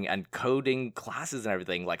tutoring and coding classes and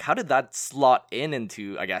everything, like how did that slot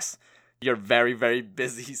into, I guess, your very, very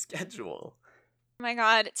busy schedule? Oh my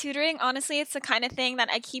God, tutoring, honestly, it's the kind of thing that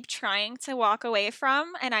I keep trying to walk away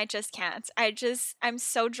from and I just can't. I'm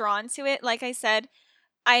so drawn to it. Like I said,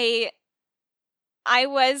 I I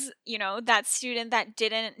was, that student that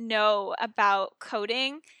didn't know about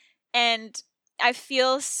coding, and I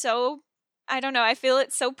feel so I don't know, I feel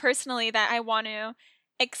it so personally that I want to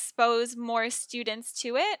expose more students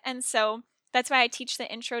to it. And so that's why I teach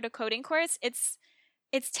the intro to coding course. It's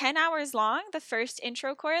 10 hours long, the first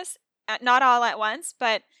intro course, not all at once,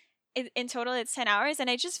 but in total it's 10 hours. And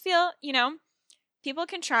I just feel, people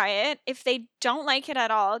can try it. If they don't like it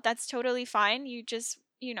at all, that's totally fine. You just,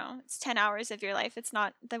 it's 10 hours of your life. It's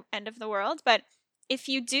not the end of the world. But if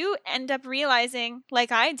you do end up realizing,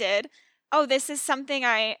 like I did, oh, this is something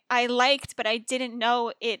I liked, but I didn't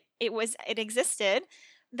know it existed,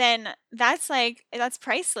 then that's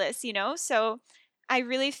priceless, So I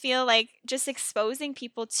really feel like just exposing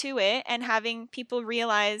people to it and having people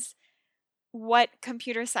realize what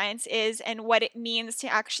computer science is and what it means to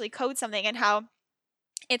actually code something, and how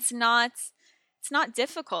it's not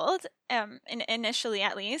difficult, initially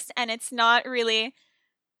at least, and it's not really.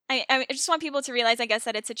 I just want people to realize, I guess,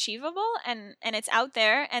 that it's achievable and it's out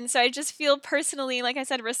there, and so I just feel personally, like I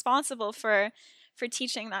said, responsible for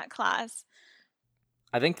teaching that class.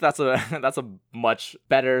 I think that's a much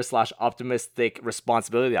better / optimistic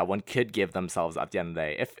responsibility that one could give themselves at the end of the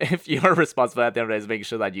day. If your responsibility at the end of the day is making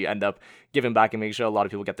sure that you end up giving back and making sure a lot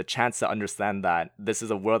of people get the chance to understand that this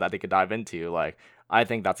is a world that they could dive into, like, I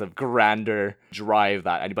think that's a grander drive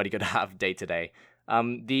that anybody could have day to day.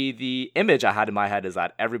 The image I had in my head is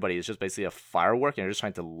that everybody is just basically a firework and you're just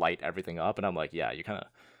trying to light everything up, and I'm like, yeah, you're kind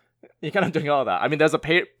of doing all that. I mean, there's a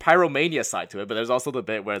pyromania side to it, but there's also the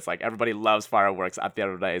bit where it's like everybody loves fireworks at the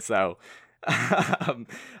end of the day. So I'm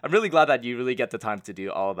really glad that you really get the time to do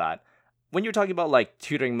all that. When you're talking about like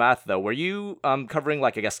tutoring math, though, were you covering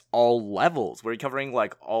like, I guess, all levels? Were you covering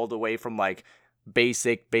like all the way from like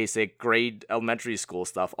basic grade elementary school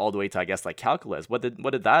stuff all the way to, I guess, like calculus? What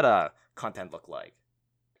did that content look like?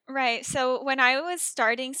 Right. So when I was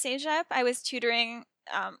starting CEGEP, I was tutoring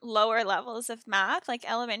lower levels of math, like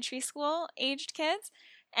elementary school aged kids.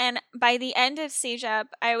 And by the end of CEGEP,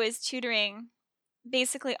 I was tutoring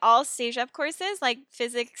basically all CEGEP courses, like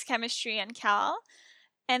physics, chemistry, and Cal.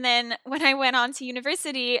 And then when I went on to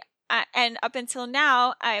university, and up until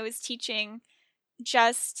now, I was teaching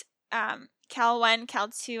just Cal 1, Cal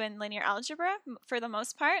 2, and linear algebra for the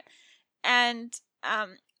most part. And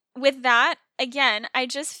with that, again, I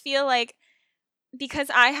just feel like, because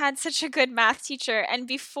I had such a good math teacher, and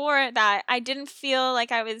before that, I didn't feel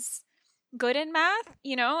like I was good in math,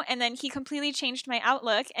 and then he completely changed my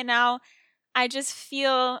outlook. And now I just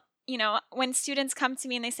feel, when students come to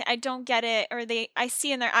me and they say, I don't get it, or I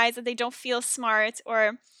see in their eyes that they don't feel smart,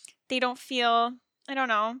 or they don't feel, I don't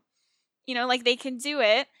know, like they can do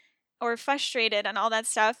it, or frustrated and all that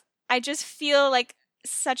stuff. I just feel like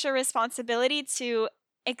such a responsibility to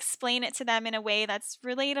explain it to them in a way that's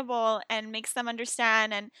relatable and makes them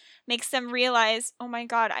understand and makes them realize, oh my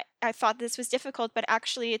God, I thought this was difficult, but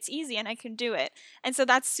actually it's easy and I can do it. And so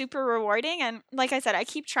that's super rewarding. And like I said, I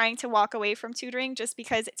keep trying to walk away from tutoring just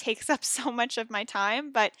because it takes up so much of my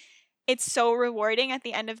time, but it's so rewarding at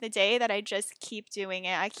the end of the day that I just keep doing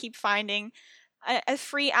it. I keep finding a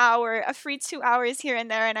free hour, a free 2 hours here and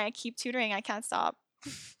there, and I keep tutoring. I can't stop.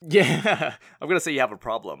 Yeah, I'm gonna say you have a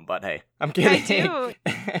problem, but hey, I'm kidding. I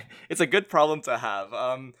do. It's a good problem to have.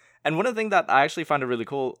 And one of the things that I actually find it really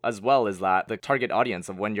cool as well is that the target audience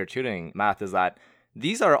of when you're tutoring math is that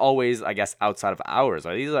these are always, I guess, outside of hours,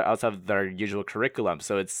 or these are outside of their usual curriculum.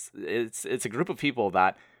 So it's a group of people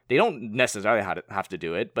that they don't necessarily have to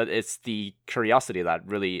do it, but it's the curiosity that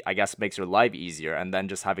really, I guess, makes your life easier, and then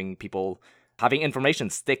just having information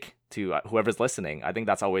stick to whoever's listening. I think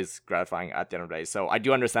that's always gratifying at the end of the day. So I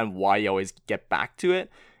do understand why you always get back to it.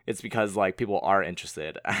 It's because like people are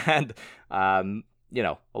interested, and a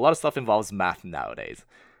lot of stuff involves math nowadays.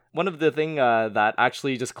 One of the thing that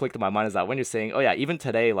actually just clicked in my mind is that when you're saying, oh yeah, even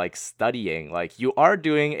today, like studying, like you are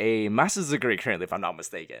doing a master's degree currently, if I'm not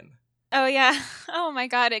mistaken. Oh yeah. Oh my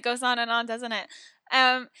God, it goes on and on, doesn't it?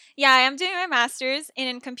 Yeah, I am doing my master's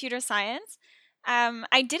in computer science.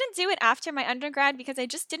 I didn't do it after my undergrad because I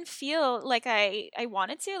just didn't feel like I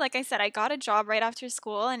wanted to. Like I said, I got a job right after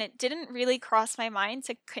school and it didn't really cross my mind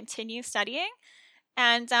to continue studying.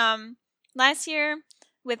 And last year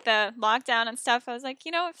with the lockdown and stuff, I was like,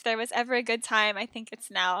 if there was ever a good time, I think it's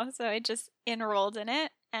now. So I just enrolled in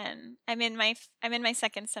it and I'm in my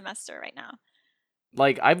second semester right now.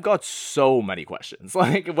 Like, I've got so many questions.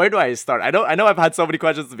 Like, where do I start? I know I've had so many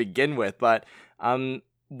questions to begin with, but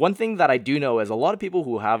one thing that I do know is a lot of people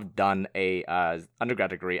who have done a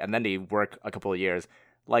undergrad degree and then they work a couple of years,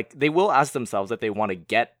 like, they will ask themselves if they want to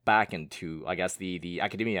get back into, I guess, the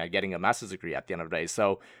academia, getting a master's degree at the end of the day.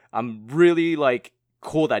 So I'm really, like,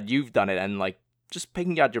 cool that you've done it and, like, just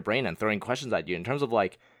picking out your brain and throwing questions at you in terms of,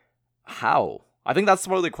 like, how? I think that's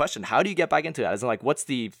probably the question. How do you get back into it? As in, like, what's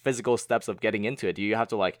the physical steps of getting into it? Do you have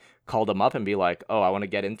to, like, call them up and be like, oh, I want to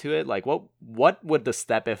get into it? Like, what would the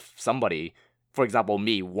step if somebody, for example,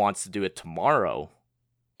 me, wants to do it tomorrow?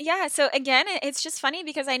 Yeah, so again, it's just funny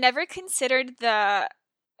because I never considered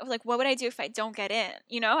like, what would I do if I don't get in?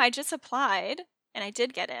 I just applied and I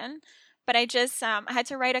did get in, but I had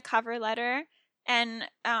to write a cover letter and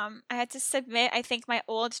I had to submit, I think, my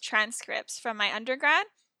old transcripts from my undergrad.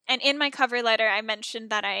 And in my cover letter, I mentioned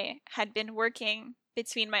that I had been working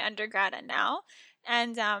between my undergrad and now.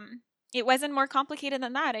 And it wasn't more complicated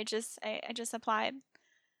than that. I just applied.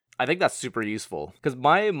 I think that's super useful because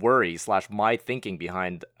my worry slash my thinking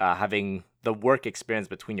behind having the work experience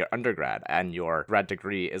between your undergrad and your grad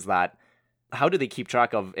degree is that how do they keep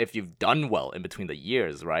track of if you've done well in between the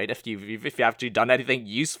years, right? If you've actually done anything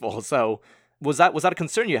useful. So was that a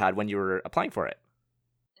concern you had when you were applying for it?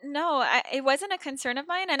 No, it wasn't a concern of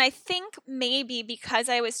mine. And I think maybe because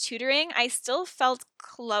I was tutoring, I still felt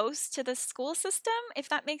close to the school system, if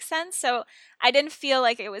that makes sense. So I didn't feel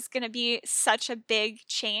like it was going to be such a big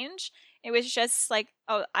change. It was just like,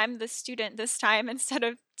 oh, I'm the student this time instead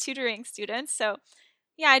of tutoring students. So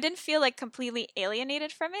yeah, I didn't feel like completely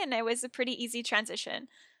alienated from it. And it was a pretty easy transition.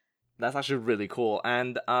 That's actually really cool.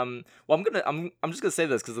 And well, I'm just gonna say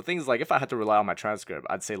this because the thing is, like, if I had to rely on my transcript,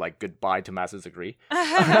 I'd say, like, goodbye to master's degree.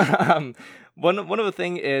 One of the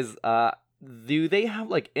thing is, do they have,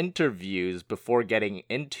 like, interviews before getting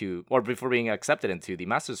into or before being accepted into the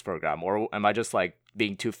master's program, or am I just, like,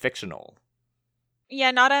 being too fictional? Yeah,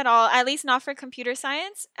 not at all. At least not for computer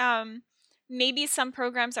science. Maybe some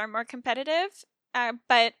programs are more competitive,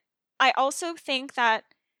 but I also think that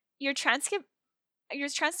your transcript your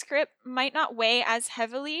transcript might not weigh as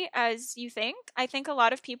heavily as you think. I think a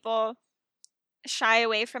lot of people shy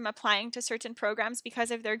away from applying to certain programs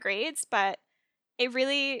because of their grades, but it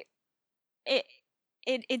really it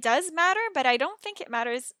it does matter, but I don't think it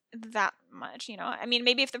matters that much. I mean,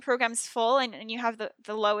 maybe if the program's full and you have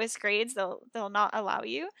the lowest grades, they'll not allow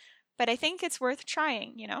you. But I think it's worth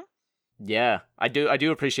trying. Yeah, I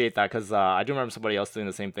do appreciate that because I do remember somebody else doing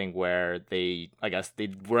the same thing where I guess they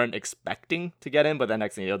weren't expecting to get in, but then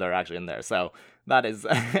next thing you know, they're actually in there. So that is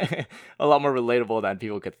a lot more relatable than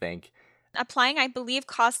people could think. Applying, I believe,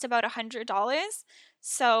 cost about $100.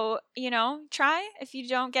 So, try. If you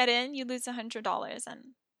don't get in, you lose $100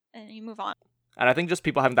 and you move on. And I think just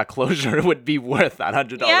people having that closure would be worth that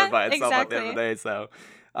 $100 Yeah, by itself at the end of the day. So,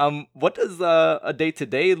 what does a day to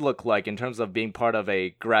day look like in terms of being part of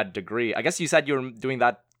a grad degree? I guess you said you're doing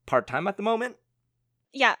that part time at the moment.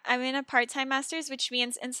 Yeah, I'm in a part-time master's, which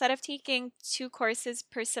means instead of taking 2 courses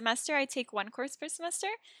per semester, I take 1 course per semester.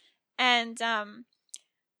 And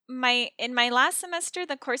in my last semester,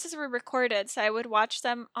 the courses were recorded, so I would watch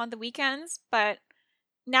them on the weekends. But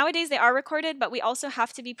nowadays they are recorded, but we also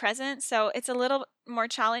have to be present, so it's a little more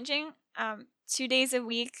challenging. 2 days a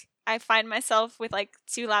week, I find myself with like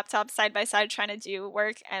 2 laptops side by side trying to do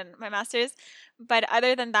work and my master's. But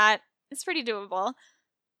other than that, it's pretty doable.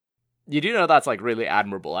 You do know that's, like, really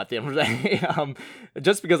admirable at the end of the day.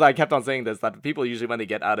 Just because I kept on saying this, that people usually when they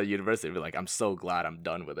get out of university be like, I'm so glad I'm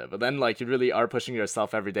done with it. But then, like, you really are pushing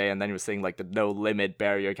yourself every day, and then you're saying, like, the no limit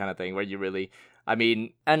barrier kind of thing where you really, I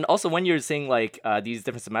mean, and also when you're saying, like, these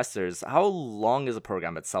different semesters, how long is the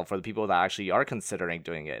program itself for the people that actually are considering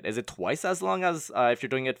doing it? Is it twice as long as if you're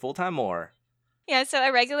doing it full time, or? Yeah, so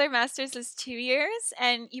a regular master's is 2 years,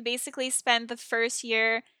 and you basically spend the first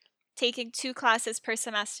year taking 2 classes per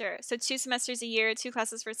semester. So 2 semesters a year, 2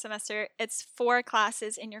 classes per semester. It's 4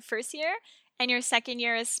 classes in your first year, and your second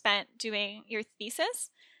year is spent doing your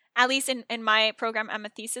thesis. At least in my program, I'm a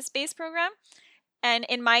thesis-based program. And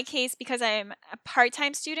in my case, because I'm a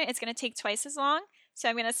part-time student, it's going to take twice as long. So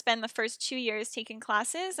I'm going to spend the first 2 years taking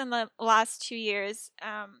classes and the last 2 years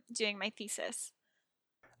doing my thesis.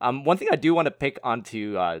 One thing I do want to pick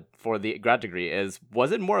onto for the grad degree is,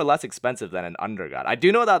 was it more or less expensive than an undergrad? I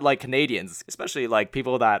do know that like Canadians, especially like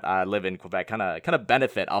people that live in Quebec, kind of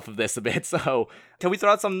benefit off of this a bit. So can we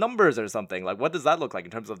throw out some numbers or something? Like, what does that look like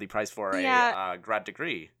in terms of the price for a grad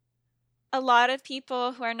degree? A lot of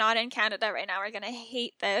people who are not in Canada right now are going to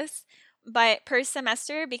hate this. But per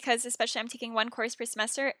semester, because especially I'm taking one course per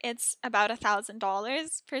semester, it's about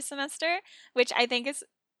 $1,000 per semester, which I think is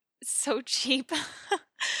so cheap.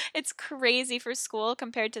 It's crazy for school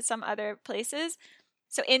compared to some other places.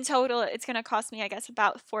 So in total, it's going to cost me, I guess,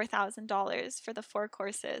 about $4,000 for the 4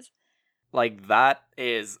 courses. Like, that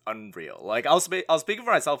is unreal. Like, I'll speak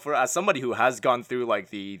for myself, as somebody who has gone through like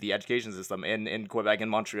the education system in Quebec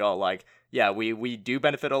and Montreal. Like, yeah, we do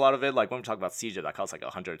benefit a lot of it. Like when we talk about CEGEP, that costs like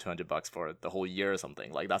 $100, $200 for the whole year or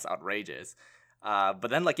something. Like, that's outrageous. But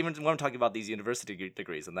then like even when I'm talking about these university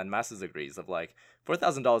degrees and then master's degrees of like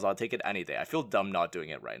 $4,000, I'll take it any day. I feel dumb not doing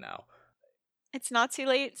it right now. It's not too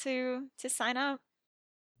late to sign up.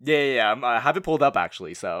 Yeah. I have it pulled up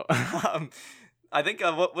actually. So I think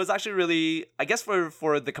what was actually really, I guess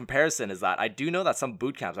for the comparison is that I do know that some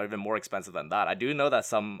boot camps are even more expensive than that. I do know that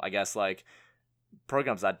some, I guess, like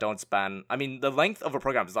programs that don't span, I mean, the length of a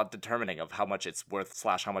program is not determining of how much it's worth /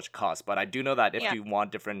 how much it costs. But I do know that if you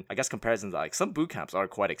want different, I guess, comparisons, like some boot camps are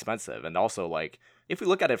quite expensive. And also, like, if we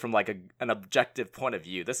look at it from like an objective point of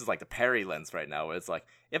view, this is like the Perry lens right now. Where it's like,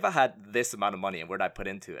 if I had this amount of money and where'd I put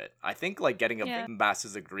into it, I think like getting a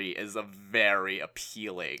master's degree is a very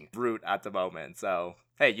appealing route at the moment. So,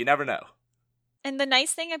 hey, you never know. And the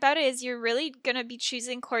nice thing about it is you're really going to be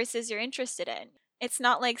choosing courses you're interested in. It's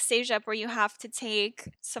not like CEGEP where you have to take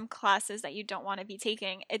some classes that you don't want to be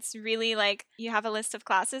taking. It's really like you have a list of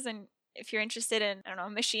classes, and if you're interested in, I don't know,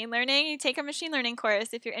 machine learning, you take a machine learning course.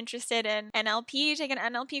 If you're interested in NLP, you take an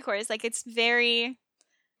NLP course. Like, it's very,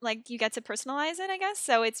 like, you get to personalize it, I guess.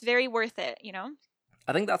 So it's very worth it, you know?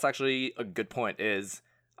 I think that's actually a good point is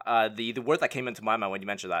the word that came into my mind when you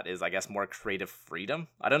mentioned that is, I guess, more creative freedom.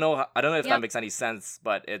 I don't know if that makes any sense,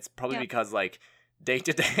 but it's probably because like day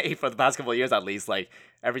to day for the past couple of years at least, like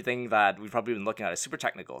everything that we've probably been looking at is super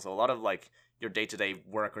technical. So a lot of like your day to day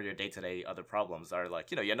work or your day to day other problems are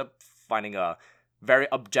like, you know, you end up finding a very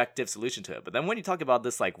objective solution to it. But then when you talk about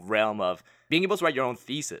this like realm of being able to write your own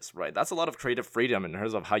thesis, right? That's a lot of creative freedom in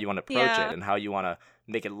terms of how you want to approach it and how you want to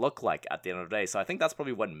make it look like at the end of the day. So I think that's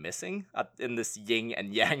probably what's missing in this yin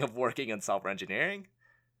and yang of working in software engineering.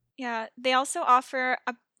 Yeah, they also offer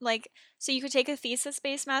so you could take a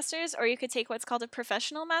thesis-based master's, or you could take what's called a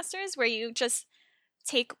professional master's, where you just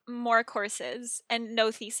take more courses and no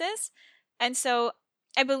thesis. And so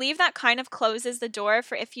I believe that kind of closes the door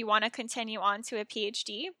for if you want to continue on to a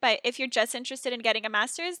PhD. But if you're just interested in getting a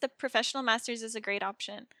master's, the professional master's is a great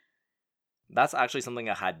option. That's actually something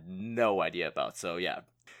I had no idea about. So yeah.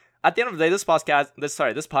 At the end of the day, this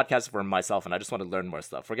podcast is for myself, and I just want to learn more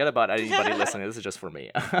stuff. Forget about anybody listening. This is just for me.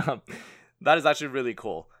 That is actually really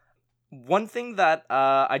cool. One thing that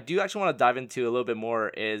I do actually want to dive into a little bit more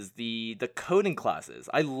is the coding classes.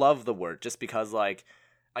 I love the word just because, like,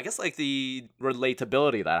 I guess like the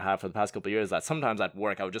relatability that I have for the past couple of years, that sometimes at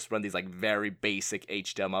work I would just run these like very basic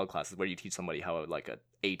HTML classes where you teach somebody how like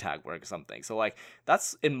a tag work or something. So like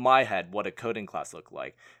that's in my head what a coding class looked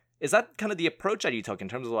like. Is that kind of the approach that you took in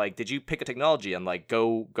terms of like, did you pick a technology and like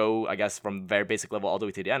go I guess from very basic level all the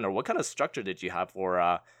way to the end, or what kind of structure did you have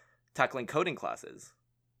for tackling coding classes?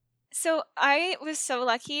 So I was so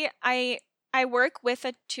lucky. I work with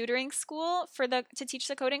a tutoring school to teach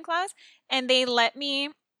the coding class, and they let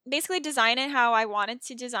me basically design it how I wanted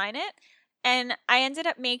to design it. And I ended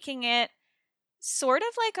up making it sort of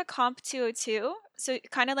like a Comp 202, so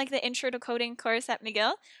kind of like the Intro to Coding course at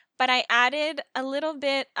McGill, but I added a little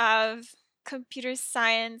bit of computer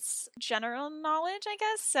science general knowledge, I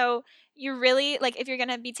guess. So you really, like, if you're going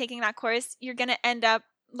to be taking that course, you're going to end up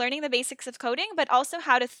learning the basics of coding, but also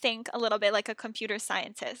how to think a little bit like a computer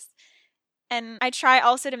scientist. And I try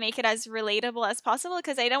also to make it as relatable as possible,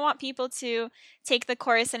 because I don't want people to take the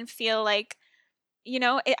course and feel like, you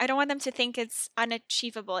know, I don't want them to think it's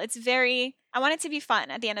unachievable. I want it to be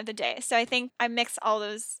fun at the end of the day. So I think I mix all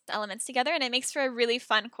those elements together, and it makes for a really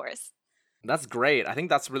fun course. That's great. I think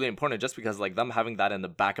that's really important, just because like them having that in the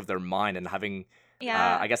back of their mind and having,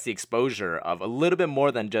 I guess, the exposure of a little bit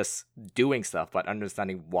more than just doing stuff, but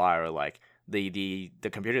understanding why, or like the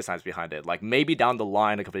computer science behind it. Like maybe down the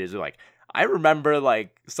line, a couple of years, like I remember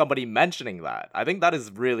like somebody mentioning that. I think that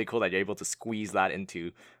is really cool that you're able to squeeze that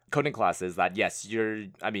into coding classes. That yes, a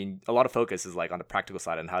lot of focus is like on the practical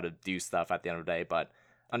side and how to do stuff at the end of the day, but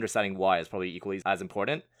understanding why is probably equally as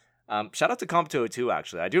important. Shout out to Comp 202,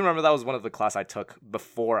 actually. I do remember that was one of the class I took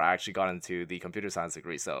before I actually got into the computer science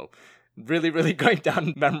degree. So really, really going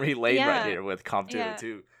down memory lane right here with Comp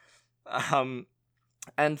 202. Um,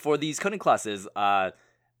 and for these coding classes,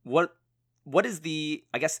 what is the,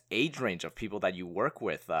 I guess, age range of people that you work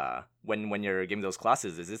with when you're giving those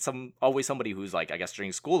classes? Is it always somebody who's like, I guess,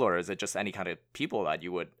 during school, or is it just any kind of people that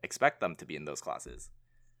you would expect them to be in those classes?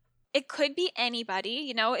 It could be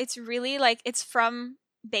anybody, it's really like it's from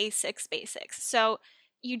basics. So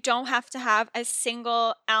you don't have to have a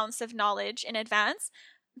single ounce of knowledge in advance.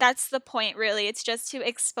 That's the point, really. It's just to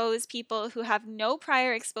expose people who have no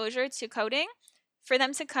prior exposure to coding, for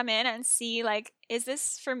them to come in and see, like, is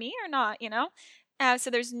this for me or not,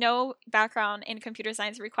 so there's no background in computer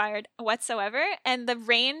science required whatsoever. And the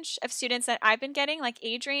range of students that I've been getting, like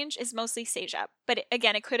age range, is mostly CEGEP. But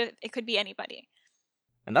again, it could be anybody.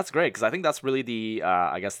 And that's great, because I think that's really the,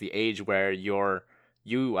 I guess, the age where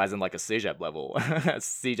you, as in like a CEGEP level,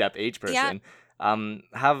 CEGEP age person,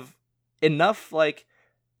 have enough, like,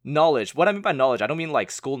 knowledge. What I mean by knowledge, I don't mean like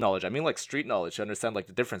school knowledge. I mean like street knowledge to understand like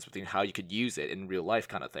the difference between how you could use it in real life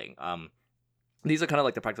kind of thing. These are kind of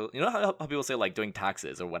like the practical, how people say like doing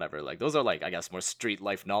taxes or whatever. Like those are like, I guess, more street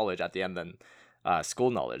life knowledge at the end than school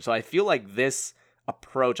knowledge. So I feel like this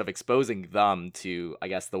approach of exposing them to, I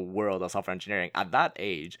guess, the world of software engineering at that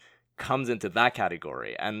age comes into that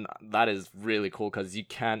category. And that is really cool, because you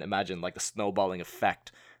can imagine like the snowballing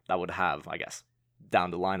effect that would have, I guess, down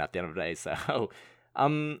the line at the end of the day. So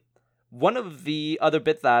one of the other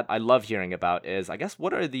bit that I love hearing about is, I guess,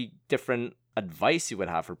 what are the different advice you would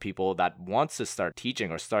have for people that wants to start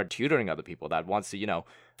teaching or start tutoring other people, that wants to,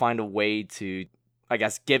 find a way to, I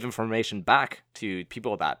guess, give information back to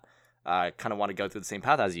people that kind of want to go through the same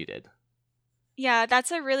path as you did? Yeah,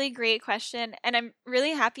 that's a really great question. And I'm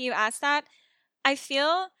really happy you asked that. I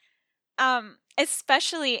feel,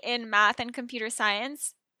 especially in math and computer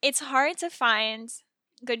science, it's hard to find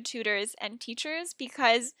good tutors and teachers,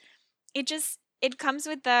 because it comes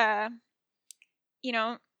with the,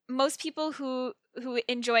 most people who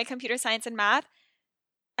enjoy computer science and math,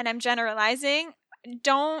 and I'm generalizing,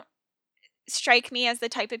 don't strike me as the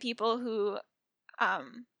type of people who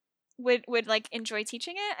would like enjoy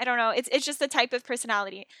teaching it. I don't know. It's just the type of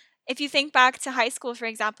personality. If you think back to high school, for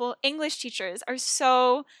example, English teachers are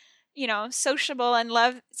so, sociable and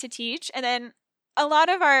love to teach. And then a lot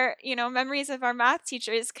of our, memories of our math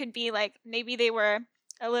teachers could be like, maybe they were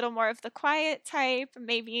a little more of the quiet type.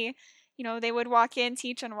 Maybe, they would walk in,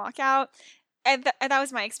 teach, and walk out. And that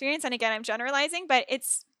was my experience. And again, I'm generalizing, but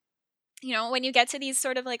it's, when you get to these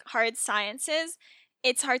sort of like hard sciences,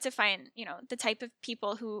 it's hard to find, the type of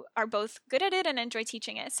people who are both good at it and enjoy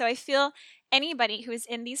teaching it. So I feel anybody who is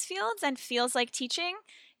in these fields and feels like teaching,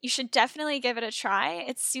 you should definitely give it a try.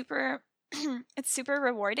 It's super, it's super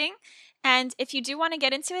rewarding. And if you do want to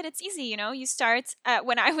get into it, it's easy. You start,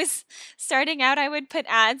 when I was starting out, I would put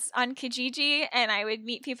ads on Kijiji, and I would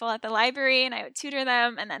meet people at the library, and I would tutor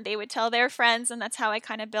them, and then they would tell their friends. And that's how I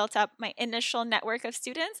kind of built up my initial network of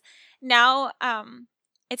students. Now,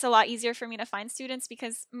 it's a lot easier for me to find students,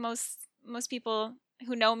 because most people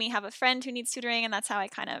who know me have a friend who needs tutoring, and that's how I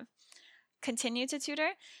kind of continue to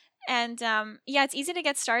tutor. And it's easy to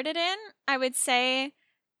get started in. I would say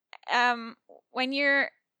when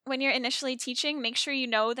you're initially teaching, make sure you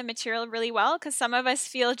know the material really well, because some of us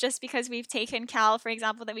feel just because we've taken Cal, for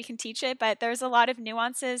example, that we can teach it, but there's a lot of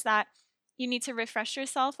nuances that you need to refresh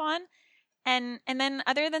yourself on. And then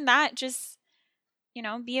other than that, just,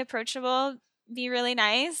 be approachable, be really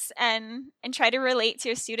nice, and try to relate to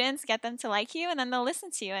your students, get them to like you, and then they'll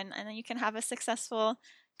listen to you, and then you can have a successful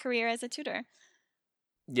career as a tutor.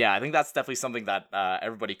 Yeah, I think that's definitely something that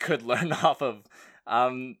everybody could learn off of.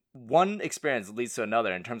 One experience leads to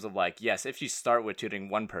another, in terms of like, yes, if you start with tutoring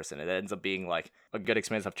one person, it ends up being like a good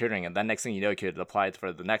experience of tutoring, and then next thing you know, you could apply it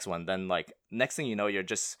for the next one. Then like next thing you know, you're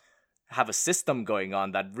just have a system going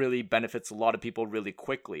on that really benefits a lot of people really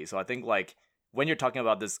quickly. So I think like when you're talking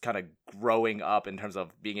about this kind of growing up in terms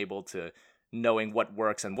of being able to knowing what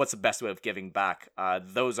works and what's the best way of giving back,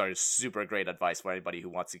 those are super great advice for anybody who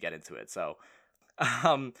wants to get into it. So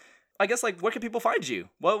I guess, like, where can people find you?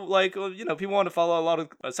 Well, like, people want to follow a lot of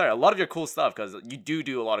your cool stuff, because you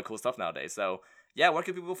do a lot of cool stuff nowadays. So yeah, where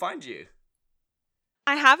can people find you?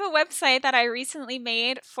 I have a website that I recently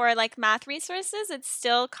made for like math resources. It's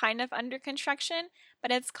still kind of under construction, but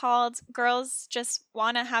it's called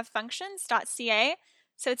girlsjustwannahavefunctions.ca.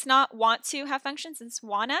 So it's not want to have functions, it's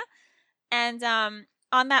wanna. And on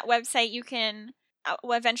that website, you can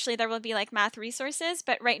eventually there will be like math resources,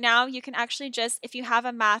 but right now you can actually just, if you have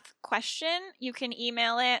a math question, you can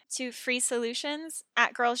email it to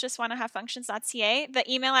freesolutions@girlsjustwannahavefunctions.ca.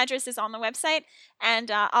 The email address is on the website,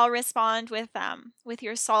 and I'll respond with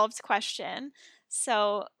your solved question.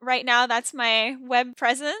 So right now that's my web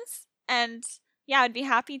presence, and yeah, I'd be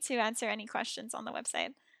happy to answer any questions on the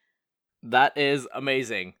website. That is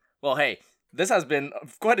amazing. Well, hey, this has been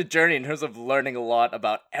quite a journey in terms of learning a lot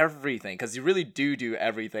about everything, because you really do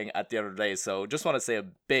everything at the end of the day. So just want to say a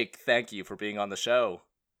big thank you for being on the show.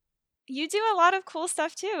 You do a lot of cool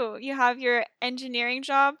stuff too. You have your engineering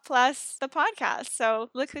job plus the podcast. So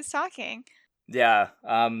look who's talking. Yeah,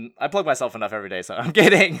 I plug myself enough every day, so I'm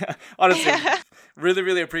kidding. Honestly,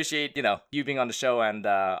 really appreciate, you being on the show, and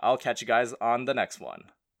I'll catch you guys on the next one.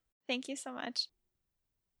 Thank you so much.